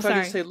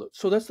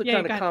 So that's the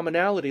kind of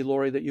commonality,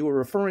 Lori, that you were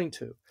referring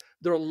to.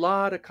 There are a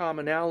lot of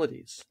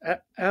commonalities,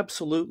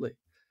 absolutely.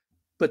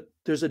 But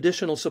there's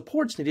additional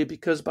supports needed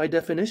because by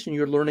definition,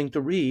 you're learning to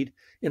read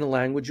in a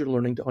language you're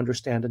learning to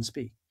understand and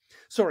speak.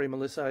 Sorry,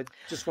 Melissa, I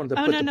just wanted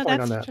to put the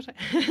point on that.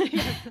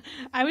 Yes.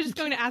 I was just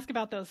going to ask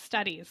about those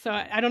studies. So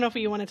I don't know if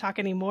you want to talk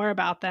any more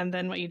about them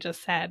than what you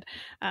just said.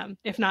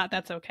 If not,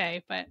 that's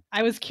okay. But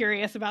I was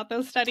curious about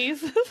those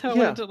studies, so I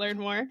wanted to learn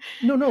more.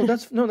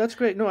 That's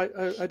great. No,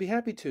 I'd be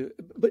happy to.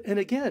 But and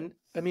again,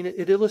 I mean,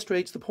 it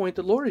illustrates the point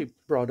that Lori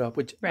brought up,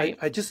 which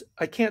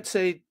I can't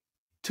say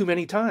too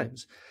many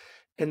times,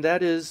 and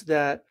that is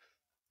that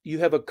you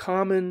have a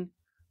common.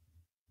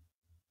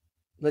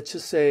 Let's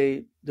just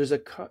say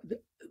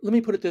let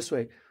me put it this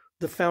way.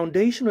 The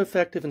foundation of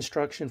effective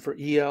instruction for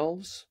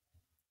ELs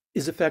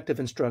is effective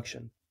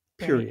instruction,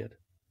 period.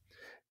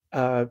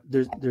 Right.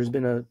 There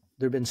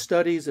have been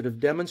studies that have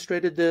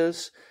demonstrated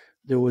this.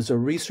 There was a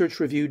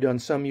research review done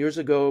some years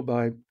ago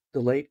by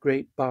the late,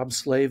 great Bob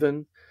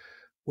Slavin,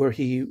 where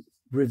he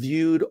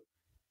reviewed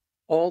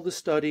all the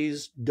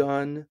studies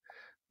done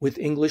with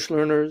English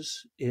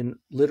learners in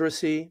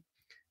literacy,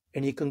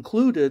 and he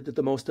concluded that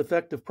the most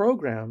effective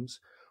programs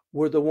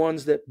were the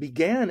ones that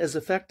began as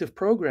effective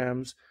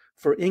programs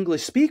for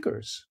English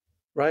speakers,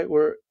 right,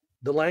 where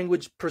the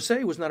language per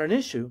se was not an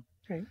issue.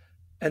 Right.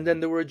 And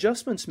then there were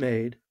adjustments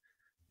made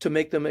to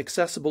make them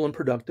accessible and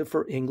productive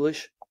for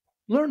English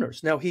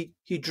learners. Now, he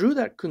drew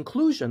that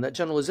conclusion, that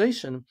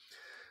generalization,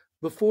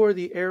 before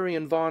the Ehri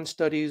and Vaughn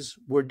studies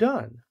were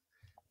done.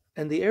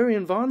 And the Ehri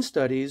and Vaughn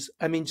studies,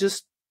 I mean,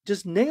 just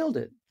nailed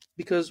it,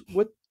 because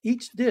what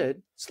each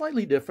did,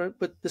 slightly different,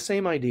 but the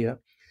same idea,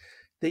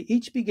 they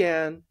each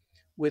began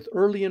with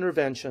early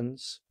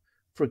interventions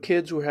for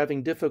kids who were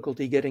having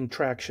difficulty getting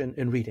traction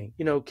in reading.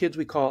 You know, kids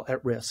we call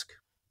at risk.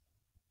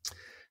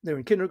 They were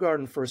in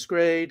kindergarten, first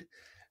grade.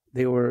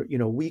 They were,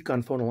 weak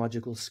on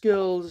phonological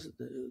skills,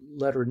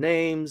 letter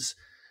names,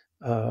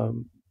 so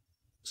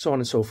on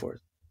and so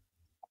forth.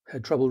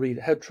 Had trouble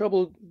reading, had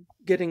trouble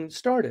getting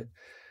started.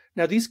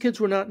 Now, these kids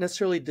were not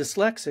necessarily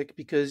dyslexic,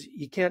 because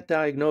you can't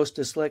diagnose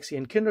dyslexia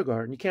in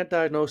kindergarten. You can't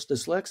diagnose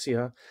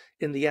dyslexia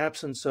in the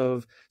absence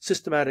of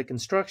systematic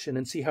instruction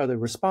and see how they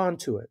respond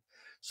to it.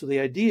 So the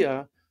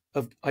idea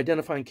of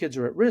identifying kids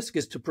who are at risk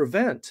is to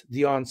prevent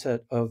the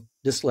onset of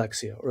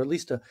dyslexia, or at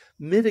least to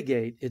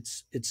mitigate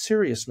its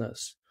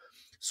seriousness.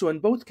 So in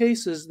both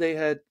cases, they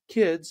had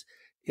kids.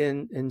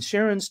 In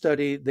Sharon's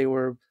study, they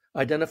were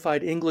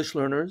identified English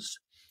learners.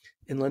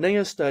 In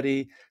Linnea's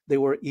study, they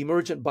were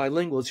emergent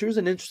bilinguals. Here's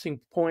an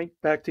interesting point,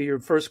 back to your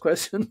first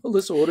question,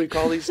 Melissa, what do we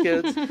call these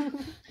kids?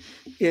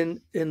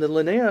 In the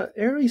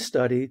Linnea-Ehri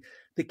study,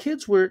 the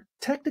kids were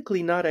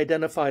technically not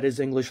identified as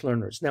English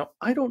learners. Now,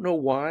 I don't know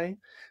why,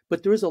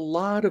 but there is a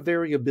lot of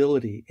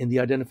variability in the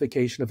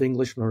identification of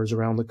English learners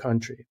around the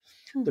country.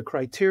 The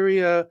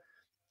criteria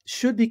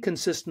should be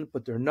consistent,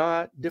 but they're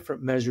not.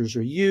 Different measures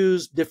are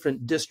used.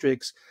 Different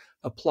districts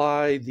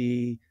apply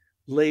the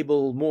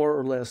label more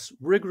or less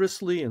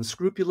rigorously and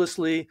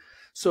scrupulously.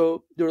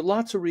 So there are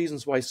lots of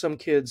reasons why some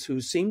kids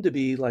who seem to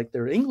be like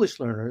they're English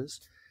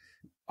learners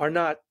are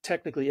not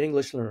technically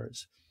English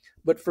learners.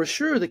 But for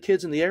sure, the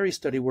kids in the Ehri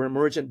study were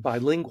emergent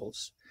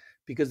bilinguals,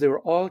 because they were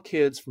all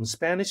kids from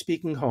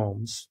Spanish-speaking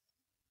homes,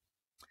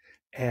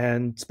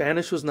 and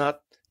English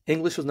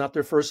was not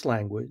their first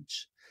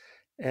language.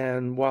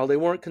 And while they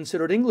weren't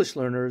considered English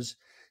learners,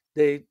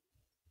 they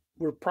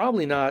were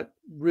probably not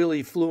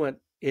really fluent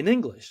in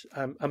English.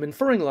 I'm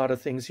inferring a lot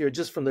of things here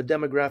just from the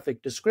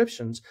demographic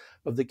descriptions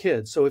of the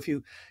kids. So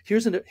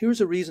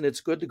here's a reason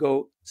it's good to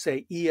go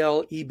say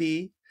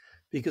ELEB,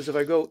 because if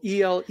I go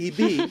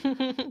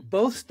ELEB,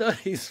 both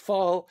studies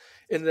fall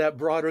in that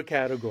broader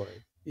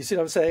category. You see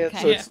what I'm saying? Okay.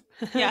 So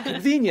it's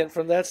convenient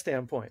from that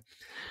standpoint.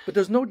 But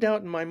there's no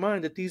doubt in my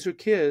mind that these are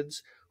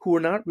kids who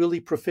are not really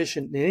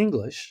proficient in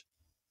English,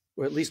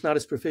 or at least not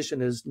as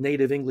proficient as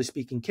native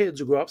English-speaking kids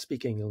who grew up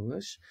speaking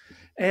English.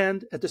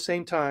 And at the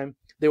same time,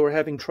 they were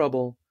having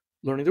trouble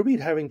learning to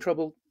read, having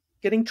trouble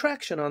getting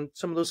traction on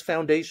some of those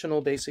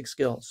foundational basic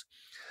skills.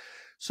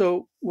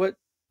 So what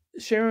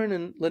Sharon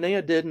and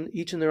Linnea did,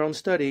 each in their own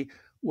study,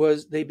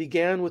 was they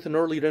began with an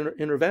early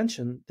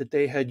intervention that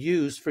they had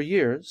used for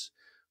years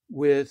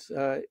with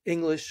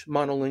English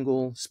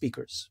monolingual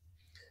speakers,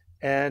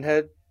 and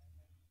had,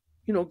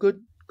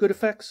 good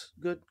effects,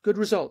 good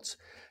results.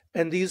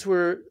 And these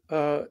were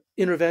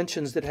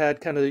interventions that had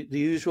kind of the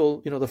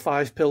usual, the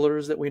 5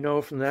 pillars that we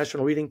know from the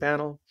National Reading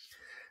Panel: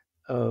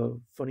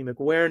 phonemic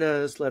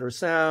awareness, letter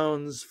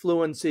sounds,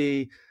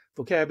 fluency,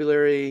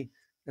 vocabulary,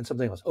 and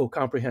something else. Oh,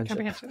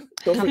 comprehension.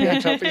 Don't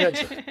forget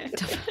comprehension.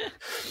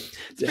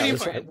 It's pretty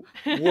important.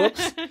 Right.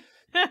 Whoops.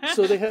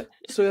 So they had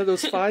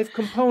those 5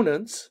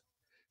 components,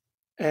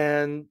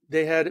 and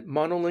they had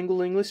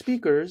monolingual English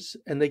speakers,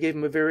 and they gave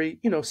them a very,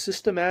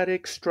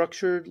 systematic,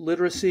 structured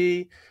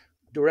literacy,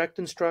 direct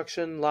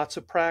instruction, lots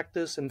of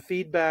practice and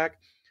feedback.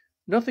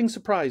 Nothing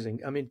surprising.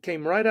 I mean, it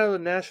came right out of the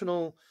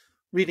National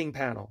Reading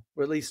Panel,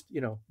 or at least,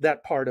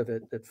 that part of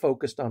it that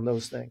focused on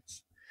those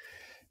things.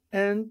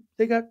 And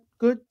they got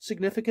good,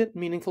 significant,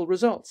 meaningful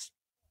results.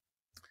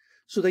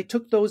 So they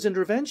took those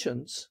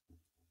interventions.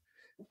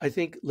 I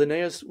think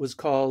Linnaeus was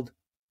called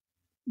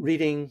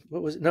reading,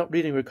 not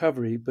reading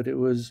recovery, but it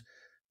was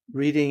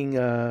reading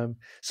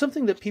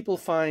something that people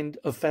find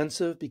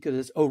offensive, because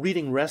it's,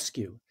 reading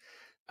rescue.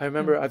 I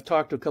remember I've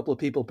talked to a couple of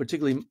people,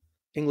 particularly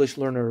English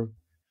learner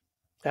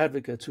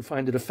advocates, who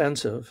find it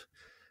offensive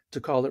to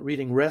call it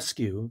reading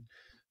rescue,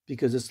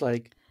 because it's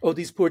like,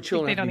 these poor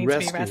children have to be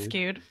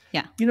rescued.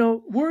 Yeah.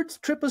 Words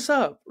trip us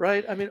up,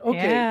 right? I mean,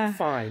 okay,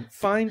 fine.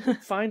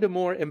 Find a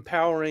more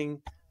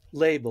empowering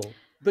label.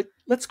 But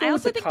let's go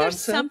with the concept. I also think there's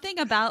something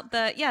about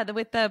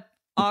with the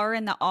R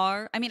and the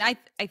R. I mean, I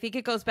think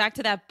it goes back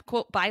to that,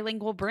 quote,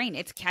 bilingual brain.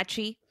 It's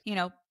catchy, we've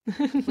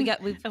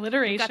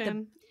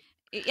alliteration.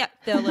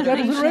 The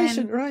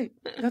alliteration. Right.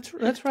 That's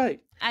right.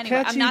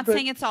 Anyway, I'm not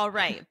saying it's all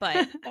right,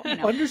 but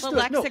understood. The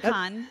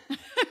lexicon.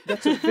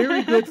 That's a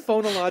very good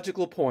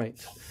phonological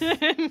point.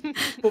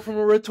 But from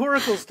a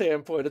rhetorical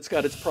standpoint, it's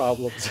got its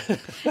problems.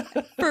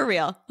 For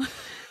real.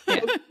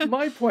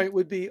 My point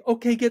would be,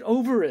 okay, get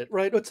over it,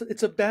 right?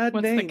 It's a bad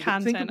What's name. The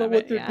content Think about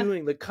what they're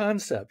doing, the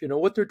concept,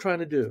 what they're trying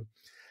to do.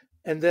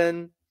 And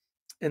then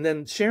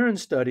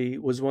Sharon's study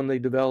was one they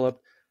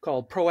developed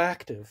called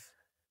proactive.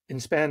 In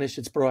Spanish,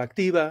 it's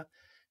proactiva.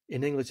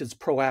 In English, it's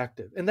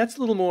proactive. And that's a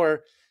little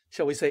more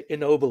shall we say,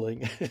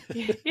 ennobling.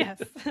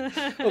 Yes.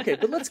 Okay,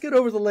 but let's get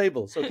over the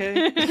labels,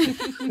 okay?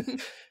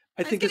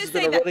 I think this has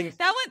been a running...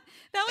 That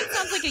one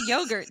sounds like a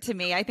yogurt to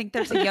me. I think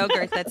there's a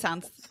yogurt that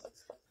sounds...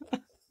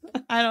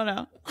 I don't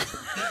know.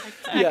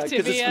 Yeah,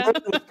 because it's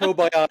loaded with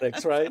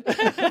probiotics, right?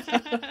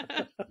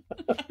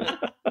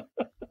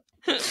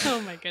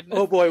 Oh my goodness.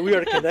 Oh boy, we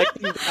are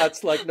connecting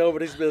dots like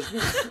nobody's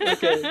business.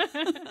 Okay.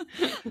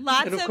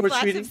 Lots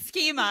of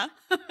schema.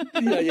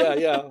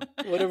 Yeah.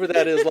 Whatever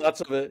that is,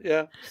 lots of it.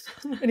 Yeah.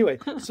 Anyway,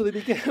 so they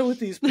began with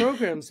these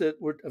programs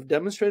that were of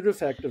demonstrated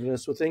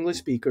effectiveness with English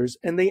speakers,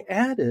 and they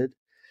added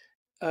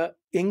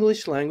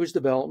English language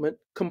development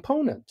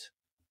component,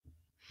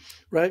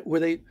 right?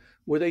 Where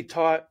they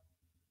taught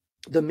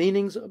the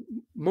meanings.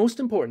 Most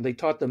important, they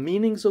taught the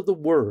meanings of the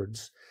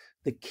words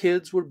the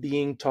kids were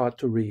being taught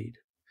to read.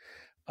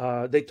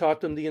 They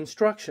taught them the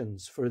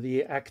instructions for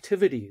the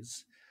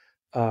activities,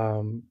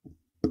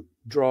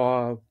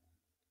 draw,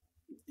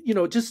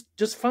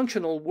 just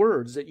functional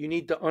words that you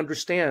need to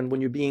understand when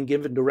you're being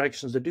given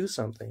directions to do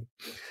something.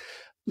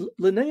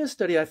 Linnea's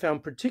study I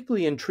found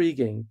particularly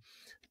intriguing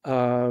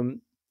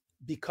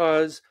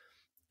because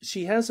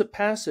she has a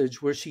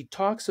passage where she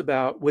talks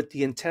about what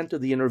the intent of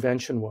the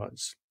intervention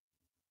was.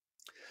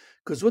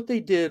 Because what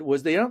they did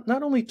was they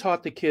not only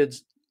taught the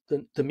kids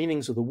the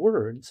meanings of the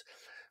words,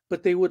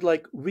 but they would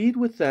read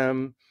with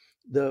them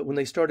when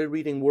they started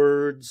reading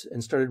words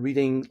and started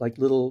reading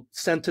little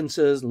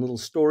sentences and little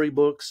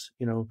storybooks,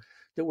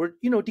 that were,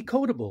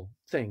 decodable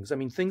things. I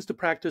mean, things to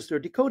practice their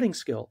decoding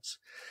skills.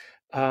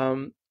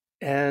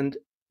 And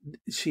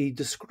she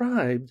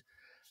described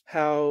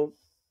how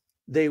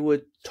they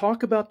would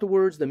talk about the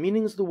words, the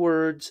meanings of the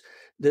words,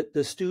 that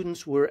the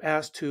students were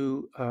asked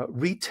to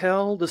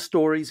retell the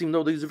stories, even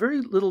though these are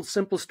very little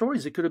simple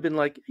stories. It could have been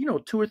 2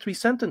 or 3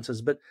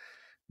 sentences, but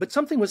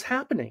something was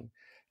happening,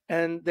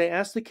 and they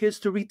asked the kids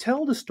to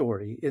retell the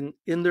story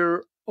in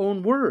their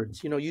own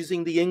words,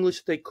 using the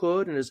English they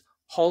could and as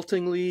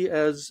haltingly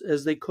as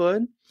they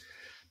could.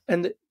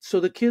 And so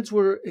the kids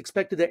were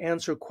expected to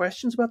answer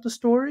questions about the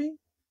story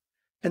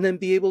and then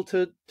be able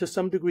to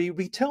some degree,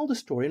 retell the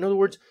story. In other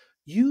words,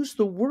 use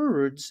the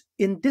words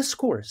in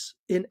discourse,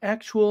 in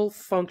actual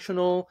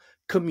functional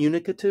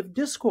communicative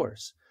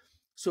discourse.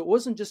 So it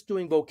wasn't just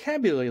doing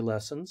vocabulary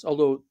lessons,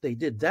 although they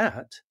did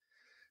that,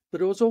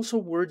 but it was also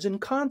words in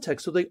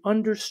context, so they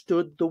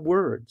understood the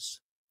words,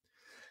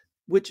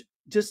 which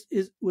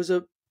was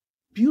a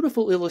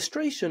beautiful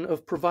illustration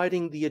of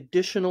providing the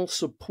additional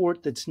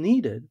support that's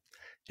needed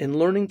in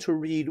learning to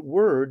read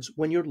words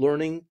when you're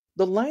learning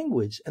the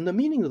language and the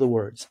meaning of the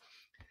words.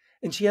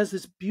 And she has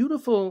this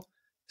beautiful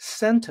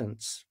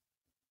sentence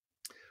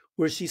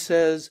where she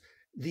says,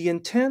 the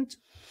intent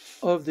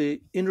of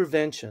the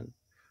intervention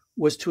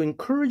was to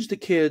encourage the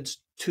kids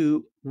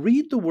to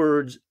read the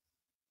words,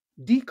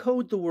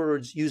 decode the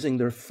words using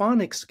their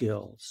phonics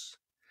skills,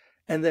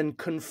 and then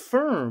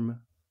confirm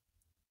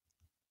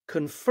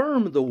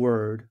the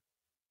word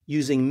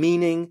using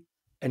meaning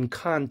and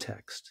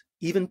context,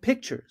 even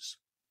pictures.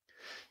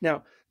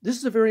 Now, this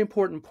is a very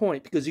important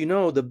point because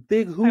the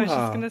big hoo-ha I was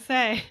just going to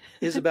say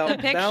is about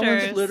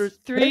balanced literacy.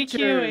 3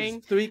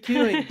 cueing. 3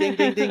 cueing. Ding,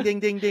 ding, ding, ding,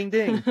 ding, ding,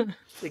 ding.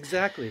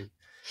 Exactly.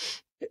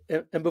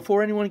 And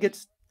before anyone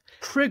gets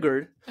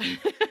triggered,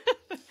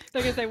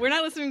 They're going to say, we're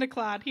not listening to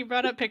Claude. He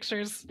brought up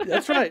pictures.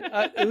 That's right.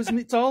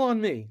 It's all on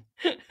me.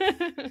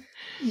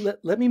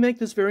 Let me make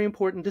this very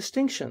important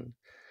distinction,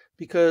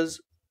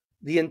 because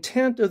the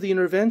intent of the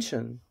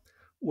intervention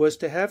was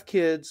to have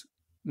kids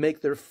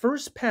make their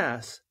first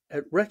pass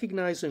at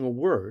recognizing a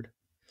word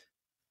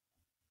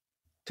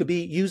to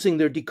be using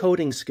their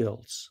decoding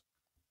skills,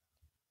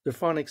 their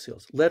phonics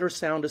skills, letter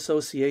sound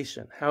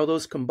association, how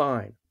those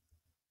combine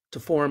to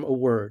form a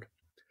word.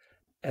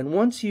 And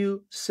once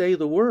you say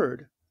the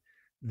word,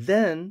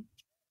 then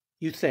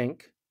you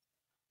think,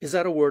 is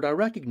that a word I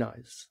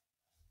recognize?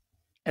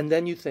 And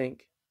then you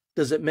think,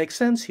 does it make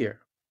sense here?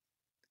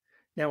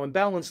 Now, in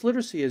balanced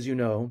literacy, as you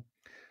know,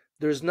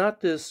 there's not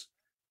this,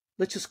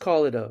 let's just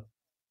call it a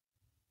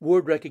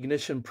word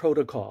recognition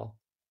protocol.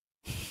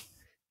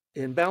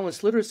 In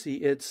balanced literacy,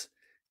 it's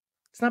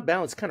not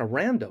balanced, it's kind of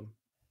random.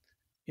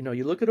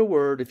 You look at a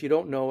word, if you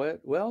don't know it,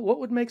 well, what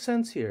would make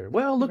sense here?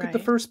 Well, look at the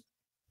first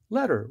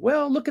letter.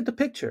 Well, look at the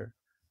picture.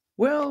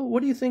 Well,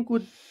 what do you think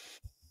would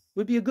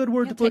be a good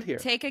word to put here?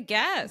 Take a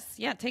guess.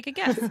 Yeah, take a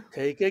guess.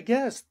 Take a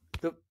guess.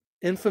 The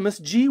infamous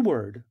G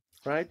word,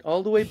 right?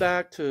 All the way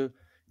back to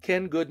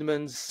Ken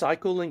Goodman's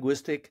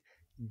psycholinguistic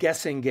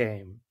guessing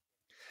game.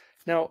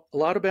 Now, a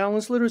lot of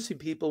balanced literacy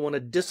people want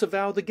to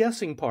disavow the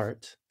guessing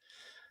part.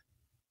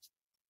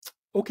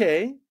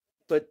 Okay,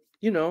 but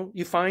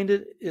you find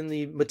it in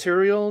the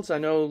materials. I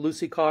know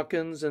Lucy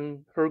Calkins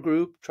and her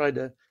group tried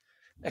to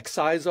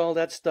excise all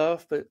that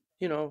stuff, but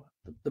the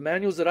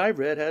manuals that I've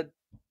read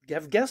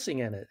have guessing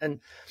in it,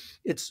 and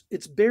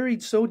it's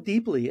buried so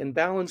deeply in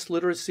balanced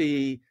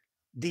literacy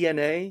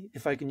DNA,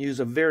 if I can use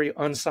a very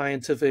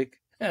unscientific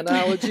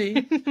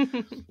analogy.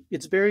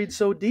 It's buried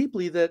so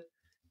deeply that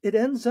it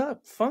ends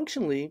up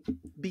functionally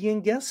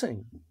being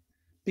guessing,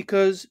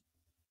 because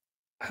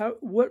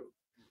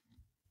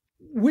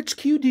which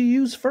cue do you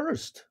use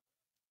first?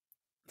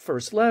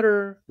 First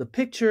letter, the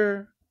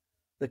picture,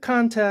 the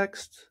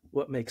context,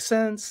 what makes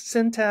sense,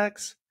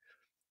 syntax.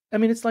 I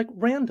mean, it's like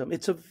random.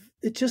 It's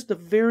just a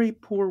very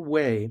poor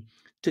way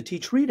to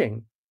teach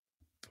reading,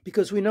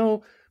 because we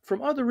know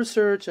from other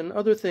research and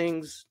other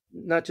things,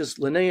 not just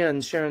Linnea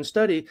and Sharon's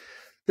study,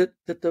 that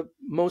the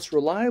most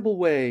reliable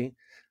way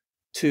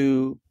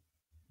to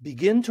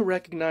begin to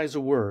recognize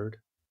a word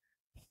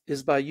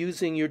is by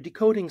using your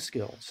decoding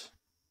skills.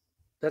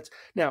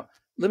 Now,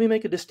 let me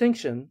make a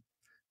distinction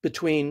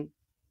between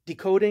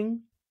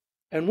decoding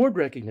and word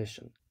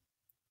recognition.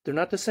 They're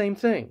not the same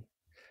thing.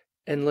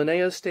 And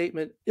Linnea's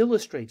statement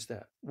illustrates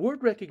that.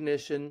 Word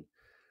recognition,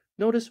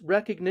 notice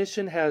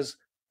recognition has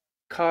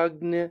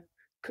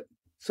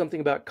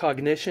something about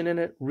cognition in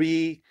it,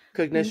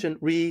 recognition,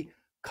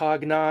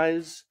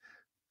 recognize.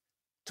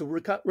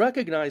 To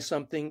recognize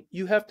something,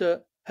 you have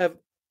to have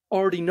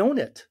already known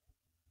it.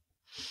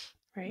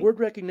 Right. Word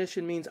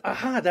recognition means,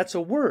 aha, that's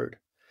a word.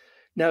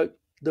 Now,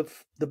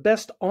 the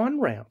best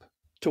on-ramp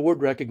to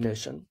word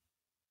recognition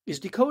is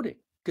decoding,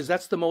 because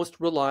that's the most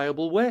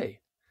reliable way.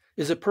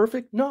 Is it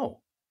perfect?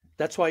 No.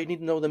 That's why you need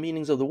to know the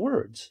meanings of the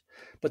words.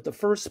 But the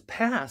first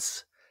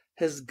pass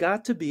has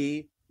got to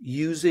be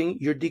using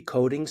your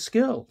decoding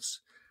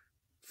skills.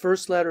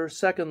 First letter,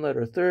 second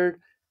letter, third.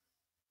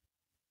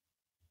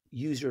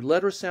 Use your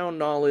letter sound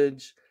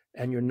knowledge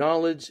and your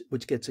knowledge,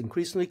 which gets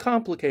increasingly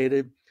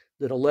complicated,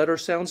 that a letter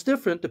sounds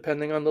different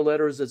depending on the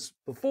letters that's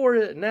before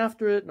it and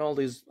after it and all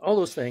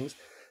those things.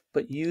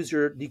 But use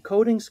your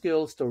decoding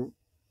skills to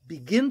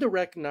begin to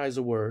recognize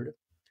a word.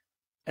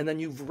 And then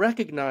you've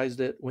recognized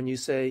it when you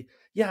say,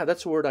 yeah,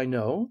 that's a word I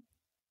know.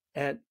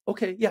 And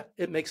okay, yeah,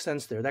 it makes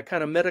sense there. That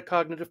kind of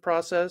metacognitive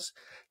process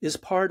is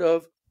part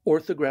of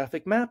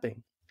orthographic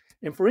mapping.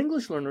 And for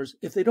English learners,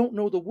 if they don't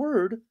know the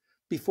word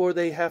before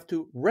they have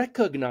to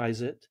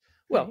recognize it,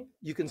 well,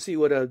 you can see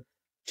what a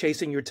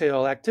chasing your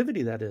tail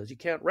activity that is. You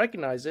can't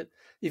recognize it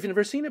if you've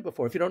never seen it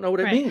before, if you don't know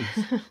what it means.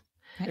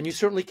 And you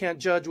certainly can't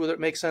judge whether it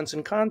makes sense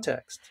in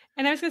context.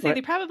 And I was going to say,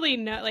 they probably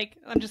know, like,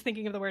 I'm just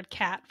thinking of the word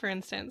cat, for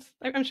instance.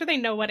 Like, I'm sure they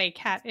know what a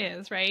cat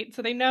is, right?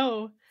 So they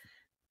know,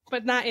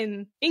 but not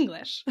in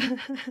English,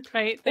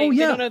 right? They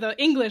don't know the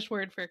English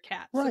word for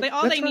cat. Right. So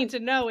all they need to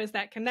know is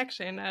that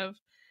connection of,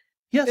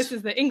 this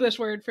is the English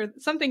word for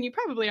something you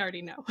probably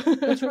already know.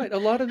 That's right.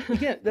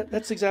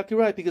 That's exactly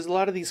right, because a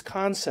lot of these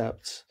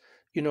concepts,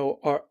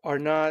 are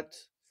not...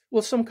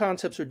 Well, some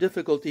concepts are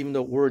difficult, even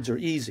though words are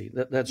easy.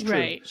 That's true.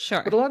 Right,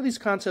 sure. But a lot of these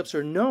concepts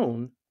are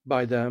known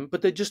by them,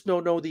 but they just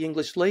don't know the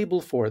English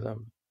label for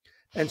them.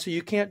 And so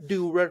you can't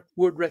do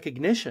word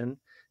recognition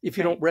if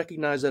you don't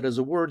recognize that as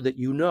a word that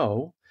you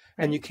know,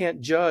 and you can't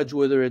judge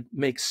whether it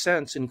makes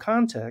sense in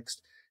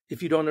context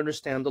if you don't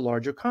understand the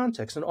larger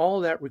context. And all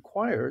of that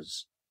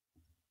requires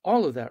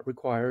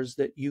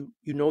that you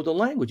know the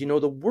language, you know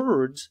the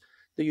words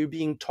that you're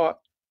being taught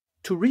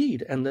to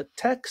read and the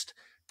text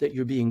that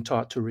you're being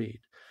taught to read.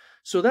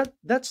 So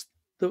that's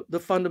the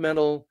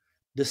fundamental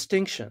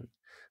distinction.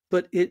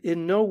 But it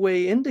in no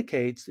way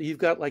indicates that you've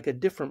got like a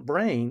different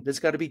brain that's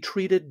got to be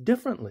treated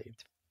differently.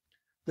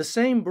 The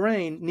same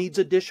brain needs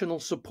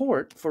additional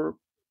support for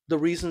the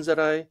reasons that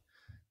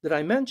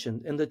I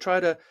mentioned, and to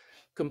try to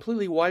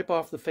completely wipe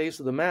off the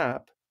face of the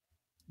map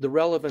the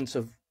relevance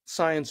of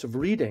science of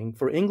reading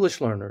for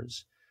English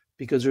learners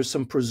because there's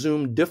some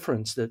presumed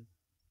difference that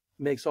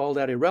makes all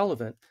that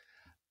irrelevant.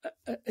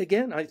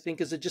 Again, I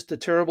think is just a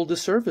terrible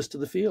disservice to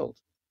the field.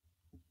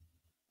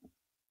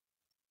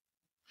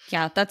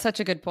 Yeah, that's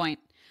such a good point.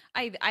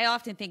 I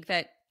often think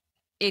that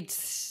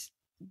it's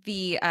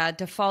the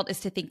default is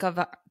to think of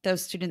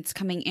those students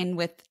coming in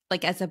with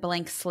like as a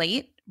blank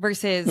slate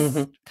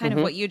versus kind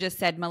of what you just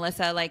said,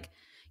 Melissa, like,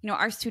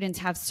 our students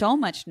have so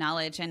much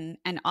knowledge and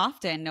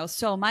often know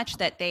so much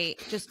that they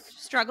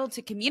just struggle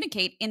to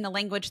communicate in the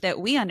language that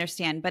we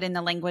understand, but in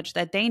the language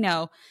that they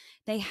know,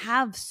 they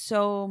have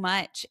so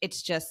much.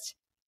 It's just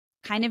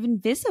kind of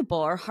invisible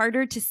or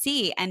harder to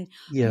see, and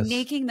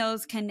making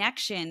those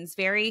connections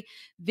very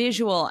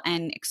visual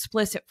and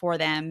explicit for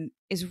them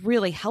is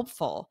really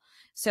helpful.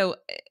 So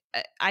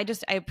I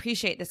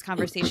appreciate this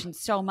conversation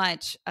so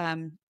much.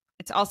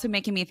 It's also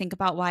making me think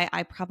about why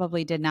I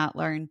probably did not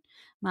learn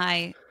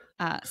my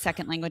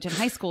second language in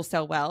high school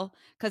so well,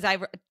 because I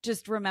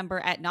just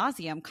remember ad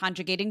nauseum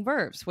conjugating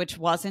verbs, which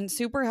wasn't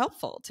super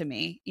helpful to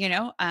me,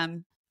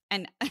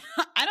 and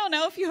I don't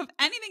know if you have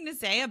anything to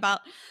say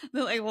about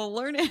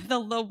learning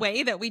the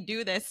way that we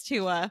do this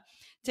to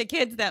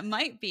kids that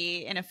might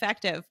be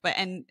ineffective,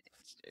 and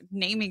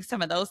naming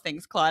some of those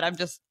things, Claude, I'm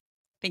just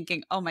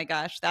thinking, oh my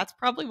gosh, that's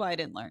probably why I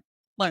didn't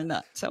learn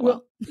that so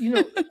well.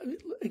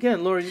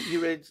 Again, Laura,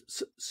 you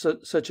raised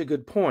such a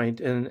good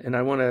point, and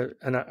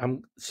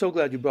I'm so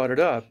glad you brought it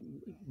up,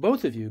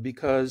 both of you,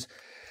 because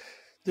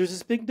there's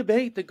this big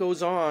debate that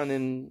goes on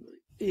in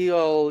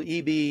EL,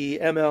 EB,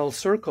 ML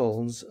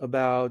circles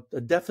about a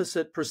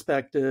deficit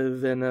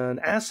perspective and an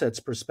assets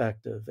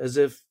perspective, as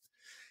if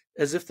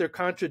they're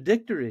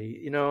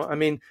contradictory. I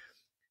mean,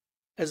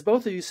 as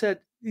both of you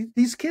said,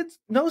 these kids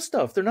know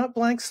stuff. They're not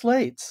blank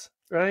slates,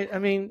 right? I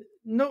mean,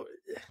 no,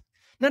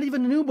 not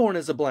even a newborn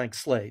is a blank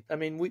slate. I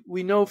mean,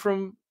 we know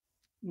from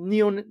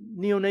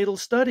neonatal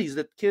studies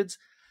that kids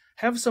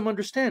have some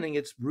understanding.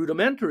 It's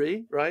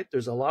rudimentary, right?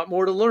 There's a lot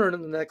more to learn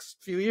in the next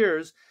few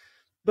years,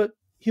 but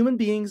human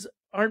beings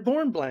aren't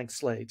born blank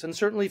slates. And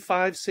certainly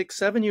 5, 6,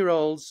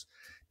 7-year-olds,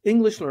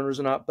 English learners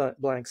are not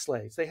blank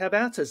slates. They have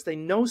assets, they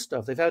know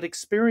stuff, they've had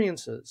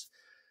experiences.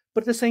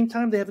 But at the same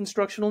time, they have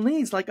instructional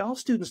needs like all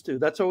students do.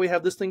 That's why we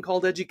have this thing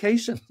called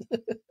education.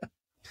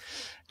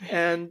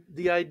 And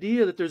the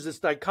idea that there's this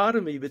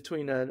dichotomy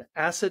between an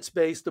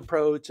assets-based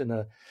approach and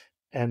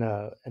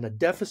a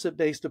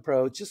deficit-based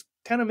approach just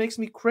kind of makes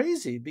me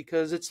crazy,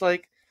 because it's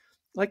like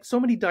so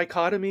many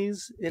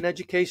dichotomies in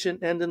education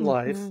and in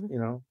life,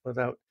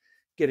 without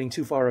getting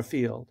too far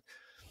afield.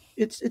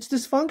 It's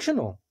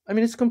dysfunctional. I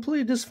mean, it's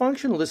completely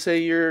dysfunctional to say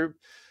you're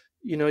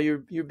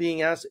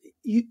being asked.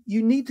 You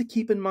need to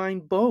keep in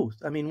mind both.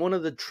 I mean, one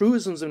of the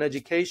truisms in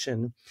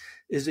education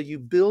is that you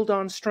build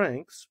on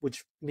strengths,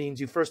 which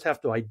means you first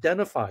have to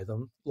identify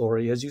them,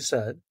 Lori, as you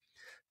said.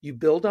 You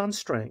build on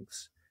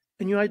strengths,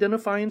 and you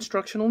identify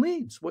instructional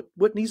needs,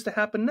 what needs to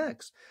happen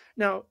next.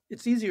 Now,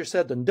 it's easier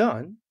said than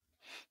done,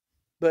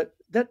 but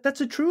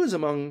that's a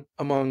truism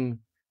among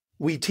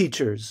we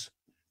teachers,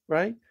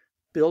 right?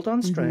 Build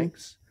on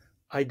strengths,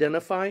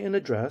 identify and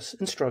address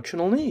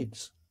instructional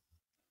needs.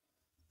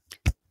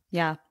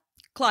 Yeah.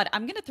 Claude,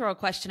 I'm going to throw a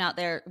question out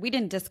there. We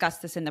didn't discuss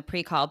this in the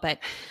pre-call, but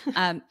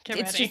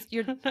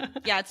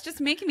it's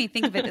just making me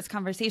think of it, this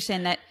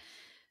conversation, that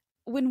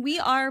when we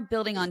are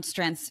building on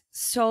strengths,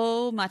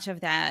 so much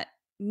of that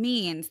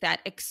means that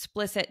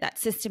explicit, that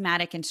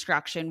systematic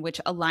instruction, which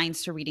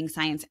aligns to reading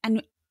science.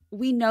 And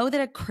we know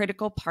that a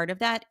critical part of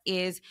that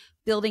is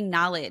building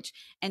knowledge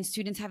and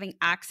students having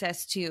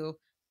access to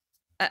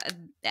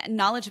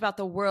knowledge about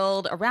the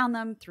world around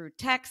them through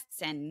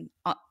texts and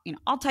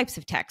all types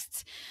of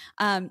texts.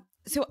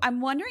 So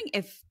I'm wondering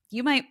if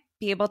you might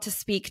be able to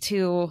speak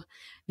to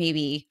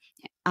maybe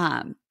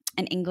an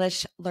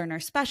English learner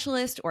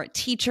specialist or a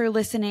teacher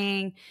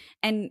listening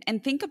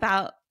and think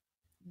about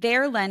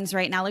their lens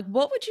right now. Like,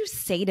 what would you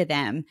say to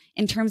them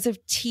in terms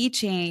of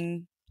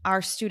teaching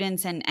our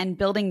students and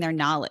building their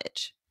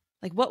knowledge?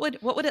 Like, what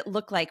would it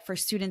look like for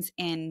students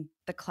in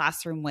the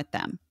classroom with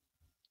them?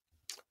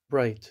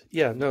 Right.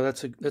 Yeah, no,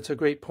 that's a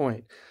great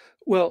point.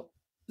 Well,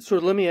 sort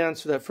of let me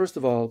answer that first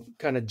of all,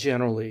 kind of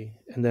generally,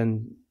 and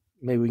then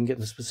maybe we can get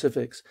into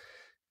specifics.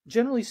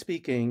 Generally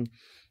speaking,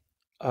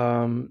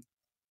 and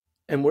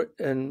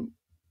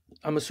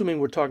I'm assuming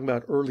we're talking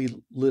about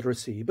early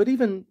literacy, but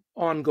even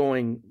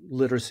ongoing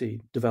literacy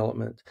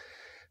development.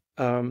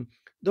 The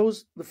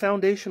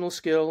foundational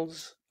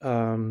skills,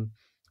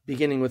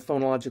 beginning with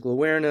phonological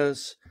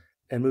awareness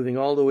and moving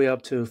all the way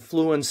up to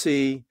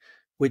fluency,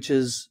 which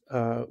is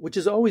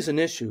always an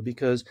issue,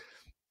 because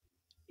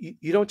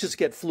you don't just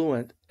get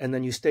fluent and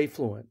then you stay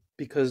fluent,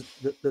 because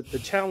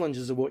the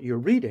challenges of what you're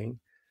reading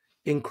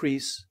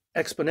increase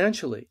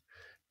exponentially.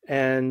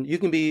 And you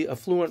can be a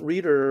fluent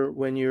reader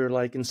when you're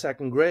like in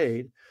second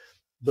grade,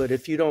 but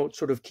if you don't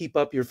sort of keep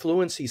up your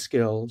fluency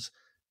skills,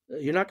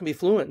 you're not going to be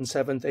fluent in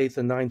 7th, 8th,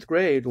 and 9th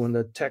grade when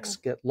the texts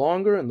get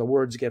longer and the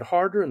words get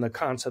harder and the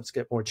concepts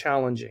get more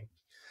challenging.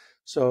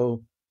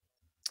 So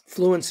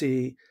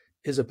fluency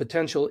is a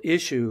potential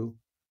issue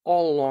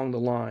all along the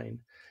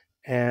line.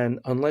 And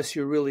unless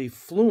you're really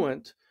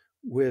fluent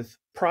with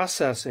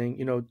processing,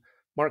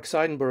 Mark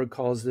Seidenberg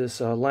calls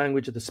this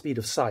language at the speed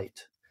of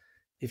sight.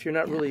 If you're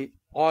not really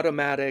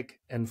automatic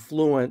and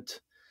fluent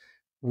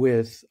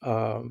with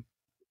the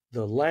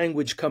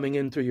language coming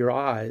in through your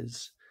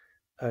eyes,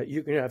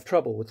 you're going to have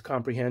trouble with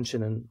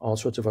comprehension and all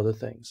sorts of other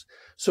things.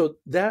 So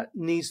that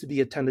needs to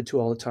be attended to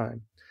all the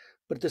time.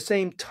 But at the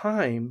same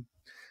time,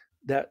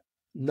 that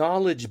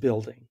knowledge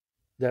building,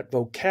 that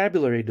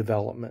vocabulary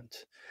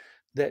development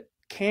that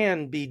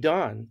can be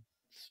done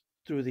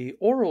through the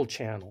oral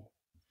channel,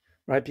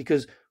 right?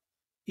 Because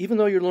even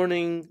though you're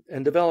learning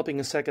and developing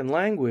a second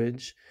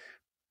language,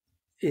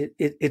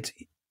 it's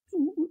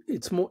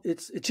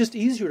just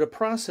easier to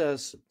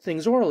process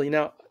things orally.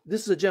 Now,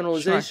 this is a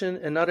generalization,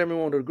 and not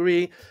everyone would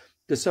agree.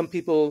 Because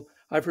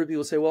I've heard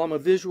people say, well, I'm a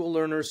visual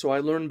learner, so I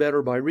learn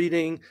better by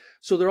reading.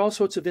 So there are all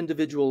sorts of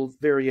individual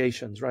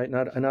variations, right?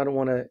 And I don't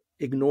want to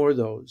ignore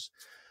those.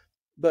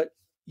 But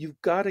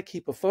you've got to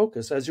keep a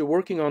focus as you're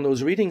working on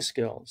those reading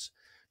skills.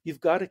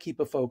 You've got to keep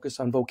a focus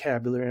on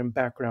vocabulary and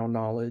background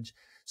knowledge,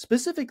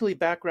 specifically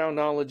background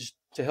knowledge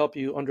to help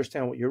you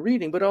understand what you're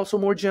reading, but also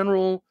more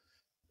general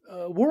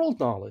world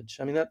knowledge.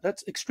 I mean,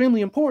 that's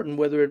extremely important,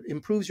 whether it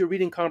improves your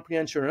reading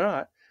comprehension or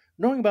not.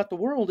 Knowing about the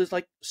world is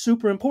like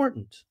super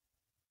important.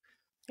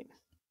 Right.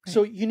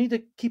 So you need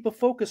to keep a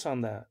focus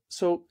on that.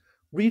 So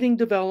reading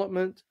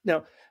development,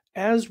 now,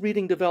 as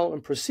reading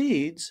development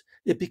proceeds,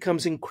 it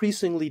becomes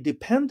increasingly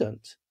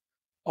dependent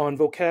on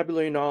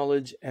vocabulary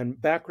knowledge and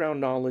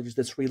background knowledge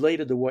that's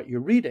related to what you're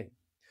reading.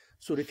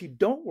 So if you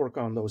don't work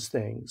on those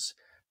things,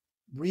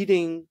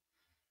 reading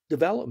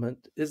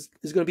development is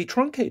going to be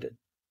truncated,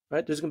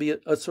 right? There's going to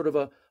be a sort of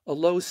a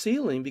low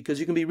ceiling, because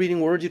you can be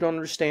reading words you don't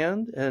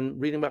understand and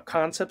reading about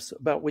concepts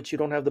about which you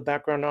don't have the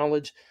background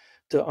knowledge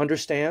to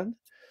understand.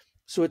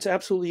 So it's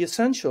absolutely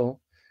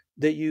essential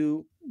that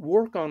you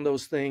work on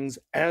those things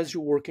as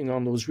you're working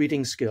on those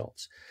reading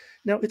skills.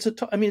 Now,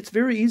 it's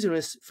very easy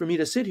for me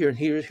to sit here and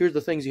here's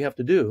the things you have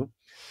to do,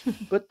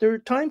 but there are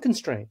time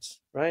constraints,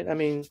 right? I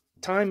mean,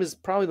 time is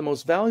probably the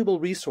most valuable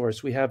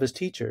resource we have as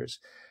teachers,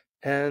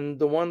 and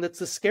the one that's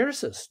the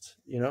scarcest.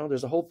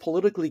 There's a whole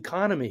political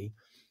economy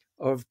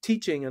of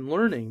teaching and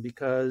learning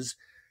because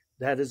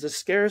that is a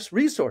scarce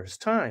resource,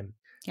 time.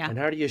 Yeah. And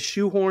how do you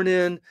shoehorn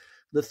in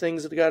the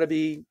things that got to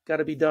be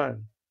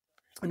done?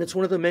 And it's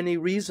one of the many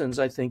reasons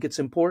I think it's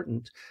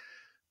important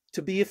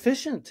to be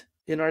efficient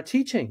in our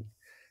teaching.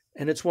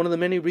 And it's one of the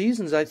many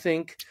reasons I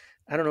think,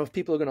 I don't know if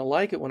people are going to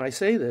like it when I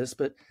say this,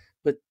 but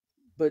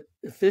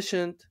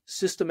efficient,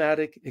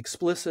 systematic,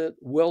 explicit,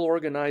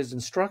 well-organized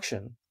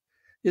instruction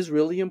is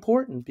really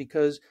important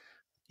because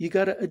you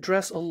got to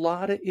address a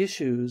lot of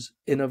issues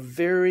in a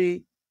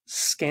very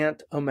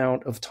scant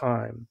amount of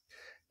time.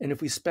 And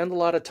if we spend a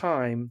lot of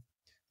time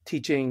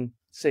teaching,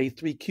 say,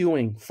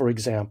 3Qing, for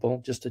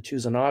example, just to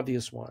choose an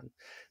obvious one,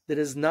 that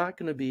is not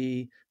going to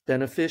be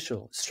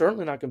beneficial,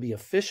 certainly not going to be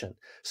efficient.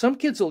 Some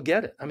kids will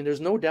get it. I mean,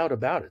 there's no doubt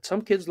about it.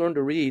 Some kids learn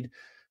to read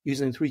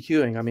using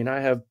 3Qing. I mean,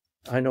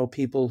 I know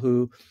people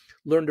who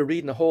learn to read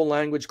in the whole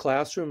language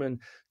classroom, and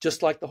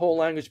just like the whole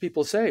language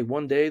people say,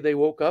 one day they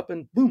woke up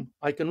and boom,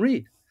 I can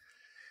read.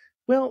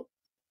 Well,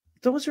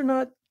 those are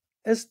not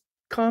as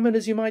common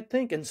as you might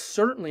think, and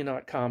certainly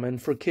not common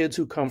for kids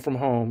who come from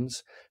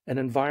homes and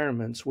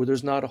environments where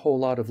there's not a whole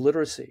lot of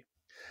literacy.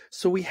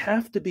 So we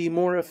have to be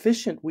more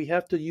efficient. We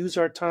have to use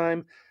our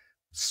time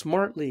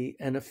smartly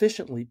and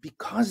efficiently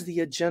because the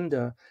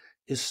agenda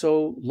is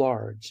so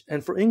large.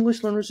 And for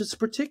English learners, it's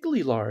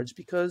particularly large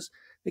because,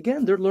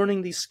 again, they're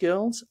learning these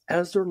skills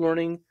as they're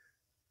learning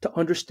to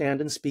understand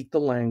and speak the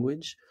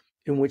language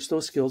in which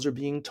those skills are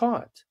being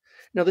taught.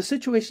 Now, the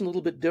situation is a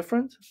little bit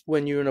different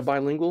when you're in a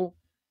bilingual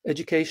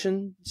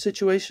education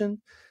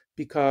situation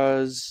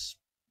because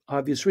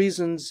obvious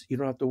reasons, you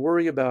don't have to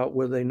worry about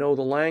whether they know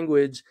the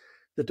language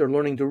that they're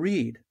learning to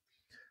read.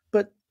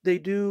 But they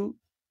do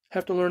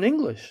have to learn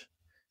English,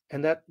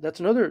 and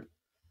that's another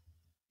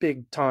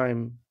big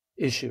time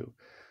issue.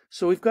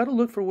 So we've got to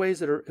look for ways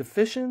that are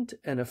efficient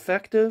and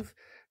effective,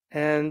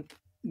 and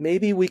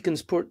maybe we can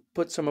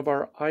put some of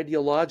our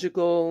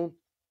ideological,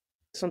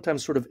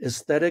 sometimes sort of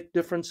aesthetic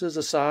differences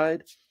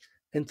aside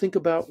and think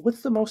about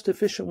what's the most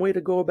efficient way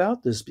to go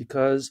about this,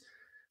 because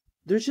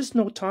there's just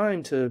no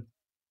time to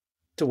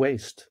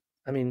waste.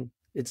 I mean,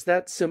 it's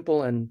that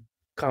simple and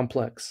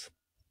complex.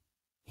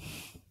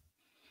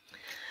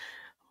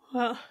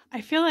 Well, I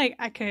feel like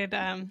I could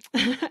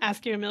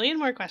ask you a million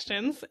more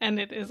questions, and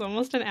it is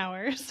almost an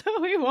hour,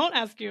 so we won't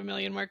ask you a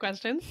million more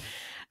questions.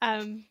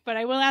 But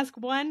I will ask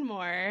one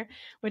more,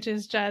 which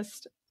is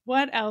just,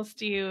 what else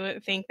do you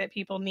think that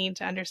people need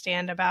to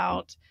understand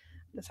about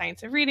the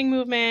science of reading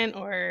movement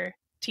or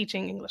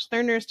teaching English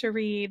learners to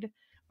read,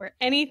 or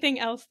anything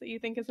else that you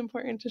think is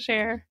important to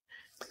share?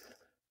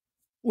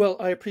 Well,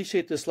 I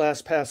appreciate this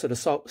last pass at a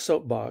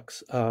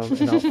soapbox,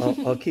 and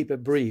I'll keep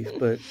it brief.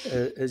 But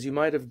as you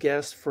might have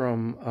guessed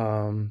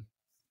from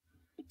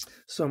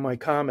some of my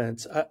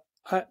comments,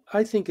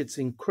 I think it's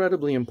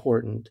incredibly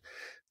important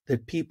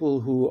that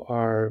people who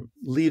are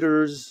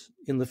leaders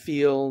in the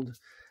field,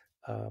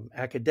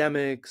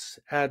 academics,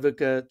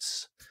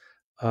 advocates,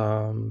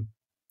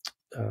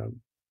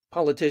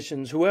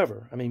 politicians,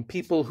 whoever, I mean,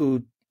 people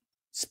who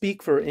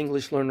speak for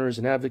English learners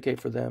and advocate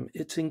for them,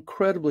 it's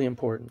incredibly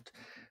important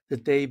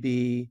that they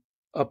be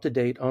up to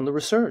date on the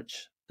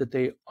research, that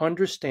they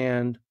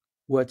understand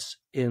what's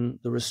in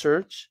the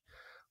research,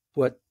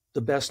 what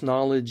the best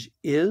knowledge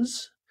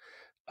is.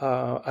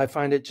 I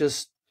find it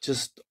just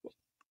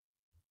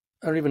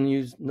I don't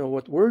even know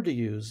what word to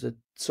use, that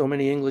so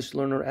many English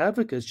learner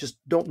advocates just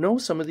don't know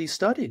some of these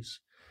studies,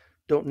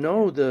 don't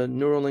know the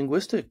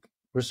neurolinguistic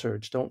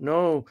research, don't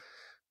know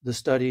the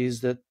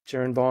studies that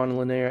Ehri and Vaughn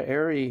and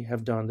Ehri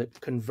have done that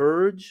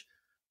converge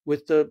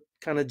with the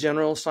kind of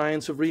general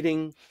science of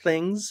reading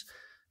things,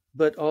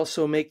 but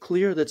also make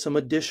clear that some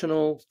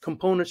additional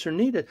components are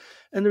needed.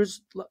 And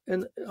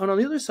on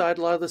the other side,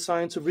 a lot of the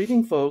science of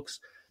reading folks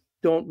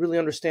don't really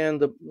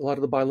understand a lot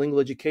of the bilingual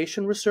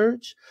education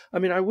research. I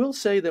mean, I will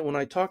say that when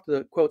I talk to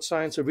the, quote,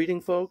 science of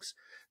reading folks,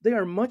 they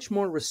are much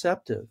more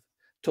receptive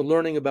to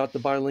learning about the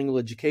bilingual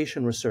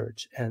education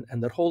research and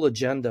that whole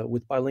agenda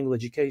with bilingual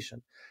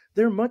education.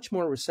 They're much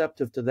more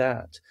receptive to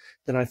that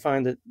than I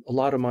find that a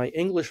lot of my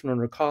English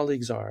learner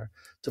colleagues are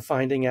to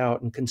finding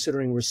out and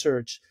considering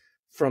research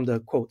from the,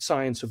 quote,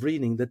 science of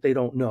reading that they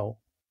don't know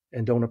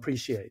and don't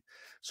appreciate.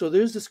 So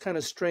there's this kind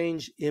of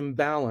strange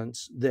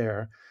imbalance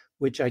there,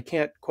 which I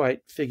can't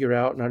quite figure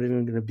out, not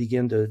even going to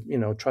begin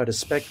to, try to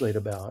speculate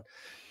about.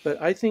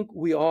 But I think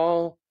we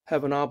all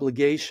have an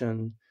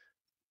obligation,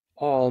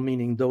 all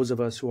meaning those of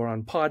us who are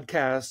on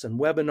podcasts and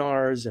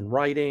webinars and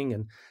writing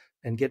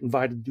and get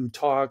invited to do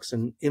talks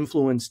and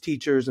influence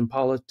teachers and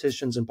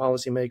politicians and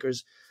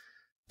policymakers,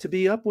 to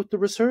be up with the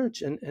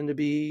research and to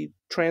be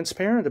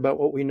transparent about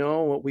what we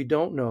know, what we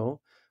don't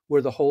know,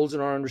 where the holes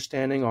in our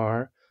understanding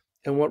are,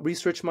 and what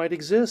research might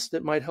exist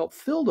that might help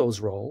fill those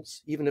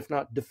roles, even if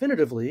not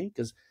definitively,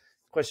 because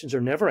questions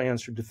are never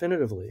answered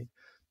definitively.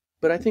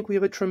 But I think we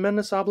have a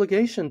tremendous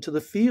obligation to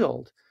the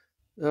field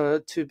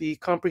to be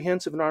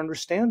comprehensive in our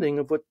understanding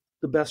of what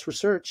the best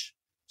research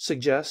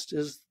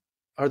suggests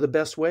are the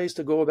best ways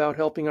to go about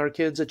helping our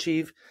kids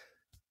achieve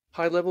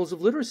high levels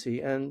of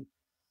literacy and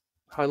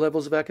high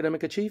levels of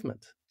academic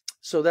achievement.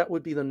 So that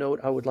would be the note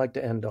I would like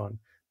to end on.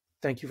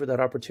 Thank you for that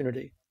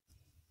opportunity.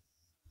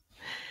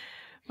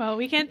 Well,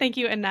 we can't thank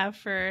you enough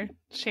for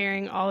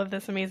sharing all of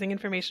this amazing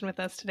information with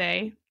us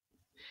today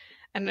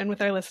and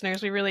with our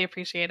listeners. We really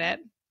appreciate it.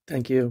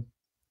 Thank you.